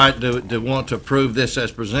 All right, do want to approve this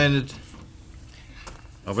as presented?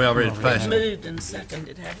 Are we already passed? Moved and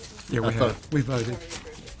seconded, have you? Yeah, we I thought- have, we voted.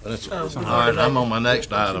 That's- Oh, All right, I'm on my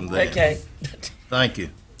next item then. Okay. Thank you.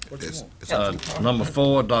 It's- Number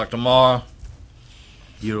 4, Dr. Morrow.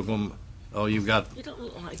 You're going, you've got, You don't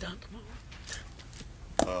look like Dr.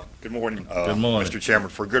 Moore. Good morning. Good morning. Mr. Chairman,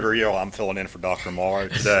 for good or ill, I'm filling in for Dr. Morrow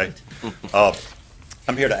today.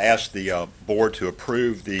 I'm here to ask the board to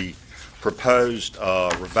approve the proposed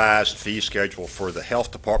revised fee schedule for the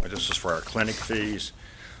health department. This is for our clinic fees.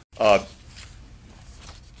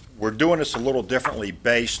 We're doing this a little differently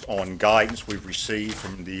based on guidance we've received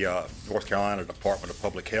from the North Carolina Department of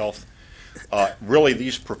Public Health. Really,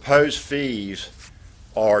 these proposed fees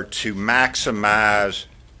are to maximize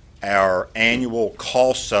our annual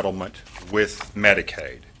cost settlement with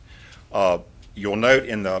Medicaid. You'll note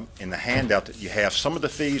in the handout that you have, some of the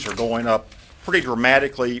fees are going up pretty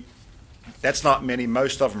dramatically. That's not many.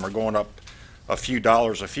 Most of them are going up a few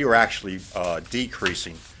dollars. A few are actually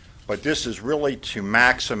decreasing. But this is really to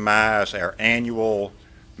maximize our annual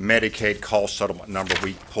Medicaid cost settlement number.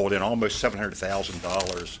 We pulled in almost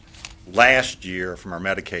 $700,000 last year from our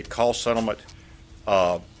Medicaid cost settlement.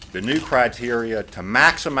 The new criteria, to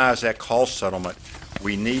maximize that cost settlement,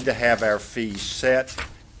 we need to have our fees set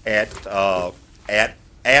at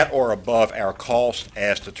or above our cost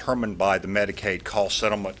as determined by the Medicaid cost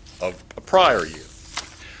settlement of a prior year.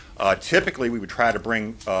 Typically, we would try to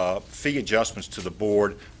bring fee adjustments to the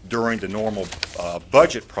board during the normal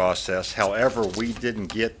budget process. However, we didn't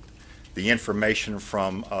get the information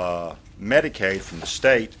from Medicaid, from the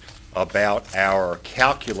state, about our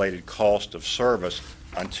calculated cost of service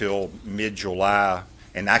until mid-July,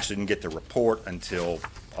 and actually didn't get the report until,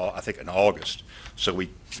 I think, in August. So we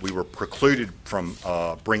were precluded from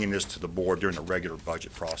bringing this to the board during the regular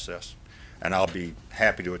budget process. And I'll be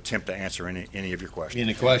happy to attempt to answer any of your questions.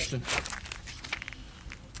 any question?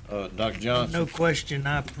 Dr. Johnson? No question,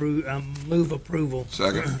 I move approval.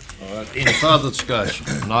 Second. All right, any further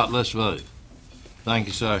discussion? Not, let's vote. Thank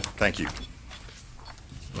you, sir. Thank you.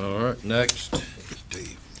 All right, next.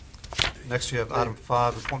 Next, you have item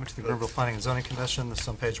 5, appointment to the Greenville Planning and Zoning Commission. This is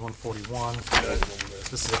on page 141.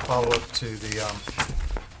 This is a follow-up to the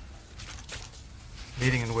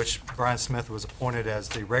meeting in which Brian Smith was appointed as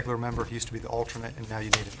the regular member. He used to be the alternate, and now you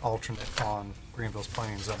need an alternate on Greenville's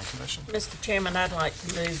Planning and Zoning Commission. Mr. Chairman, I'd like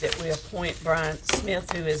to move that we appoint Brian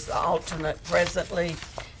Smith, who is the alternate presently,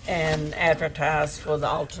 and advertise for the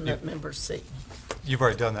alternate member's seat. You've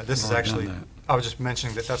already done that. This is actually, I was just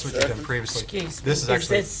mentioning that that's what you've done previously. Excuse me, This is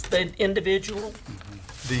actually, this the individual?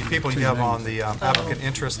 the people you have on the applicant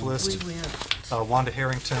interest list, We went, Wanda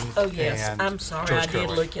Harrington oh, yes, and I'm sorry, George I did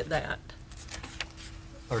Caraway look at that.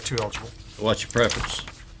 are 2 eligible. What's your preference?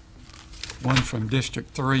 One from District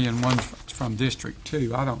 3 and one from District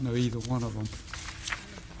 2. I don't know either one of them.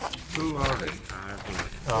 Who are they?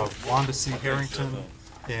 Wanda C. Harrington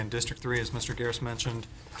in District 3, as Mr. Garris mentioned,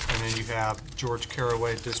 and then you have George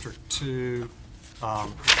Caraway, District 2.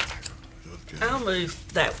 I'll move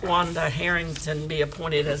that Wanda Harrington be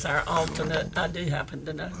appointed as our alternate. I do happen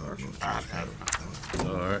to know her.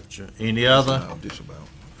 All right, sure. Any other? If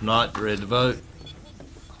not, ready to vote?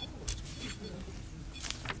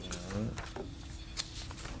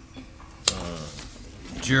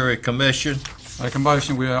 Jury commission, Make a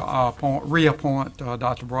motion, we reappoint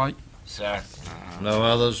Dr. Bright. Sir. no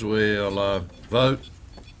others, we'll vote.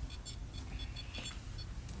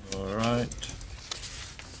 All right.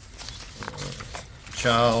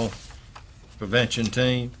 Child prevention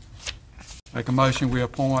team, Make a motion, we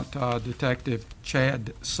appoint Detective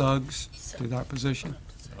Chad Suggs to that position.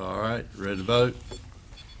 all right, ready to vote?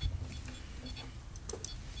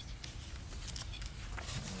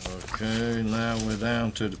 Okay, now we're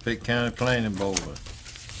down to the Pitt County Planning Board.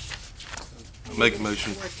 Make a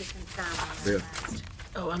motion, Bill.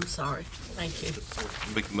 Oh, I'm sorry. Thank you.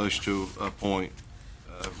 make a motion to appoint,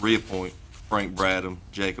 reappoint Frank Bradham,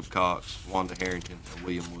 Jacob Cox, Wanda Harrington, and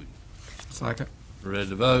William Wooten. Second. Ready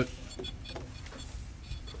to vote?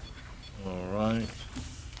 All right.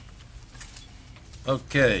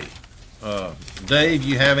 Okay. Dave,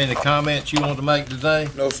 you have any comments you want to make today?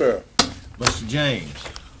 No, sir. Mr. James?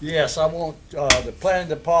 Yes, I want the planning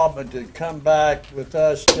department to come back with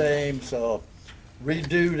us, James,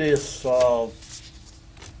 redo this,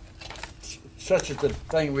 such as the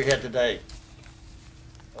thing we had today.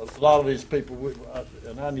 A lot of these people,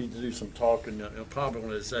 and I need to do some talking, probably on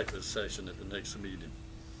an executive session at the next meeting.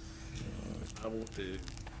 I want to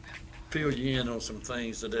fill you in on some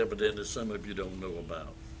things that evidently some of you don't know about.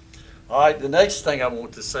 All right, the next thing I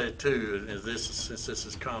want to say too is this, since this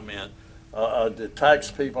is comment, the tax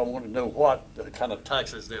people, I want to know what kind of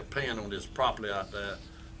taxes they're paying on this property out there,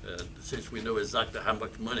 since we know exactly how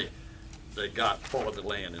much money they got for the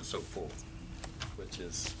land and so forth, which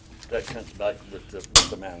is, that comes back with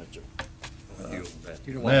the manager. You on that.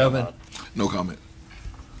 You don't want to know Melvin? about No comment.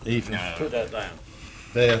 Ethan? it. Put that down.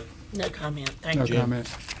 Beth? No comment. Thank No you. comment.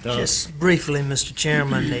 Don? Just briefly, Mr.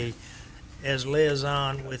 Chairman, as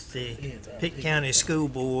liaison with the Pitt County School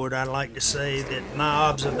Board, I'd like to say that my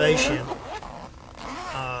observation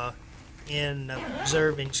in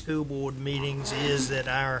observing school board meetings is that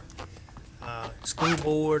our school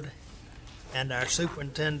board and our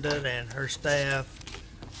superintendent and her staff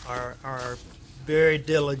are very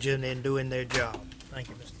diligent in doing their job. Thank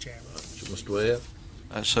you, Mr. Chairman. Mr. Webb?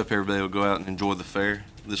 I just hope everybody will go out and enjoy the fair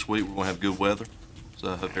this week. We're going to have good weather, so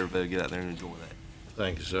I hope everybody will get out there and enjoy that.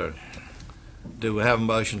 Thank you, sir. Do we have a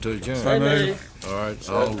motion to adjourn? So moved. All right,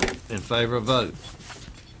 all in favor of vote?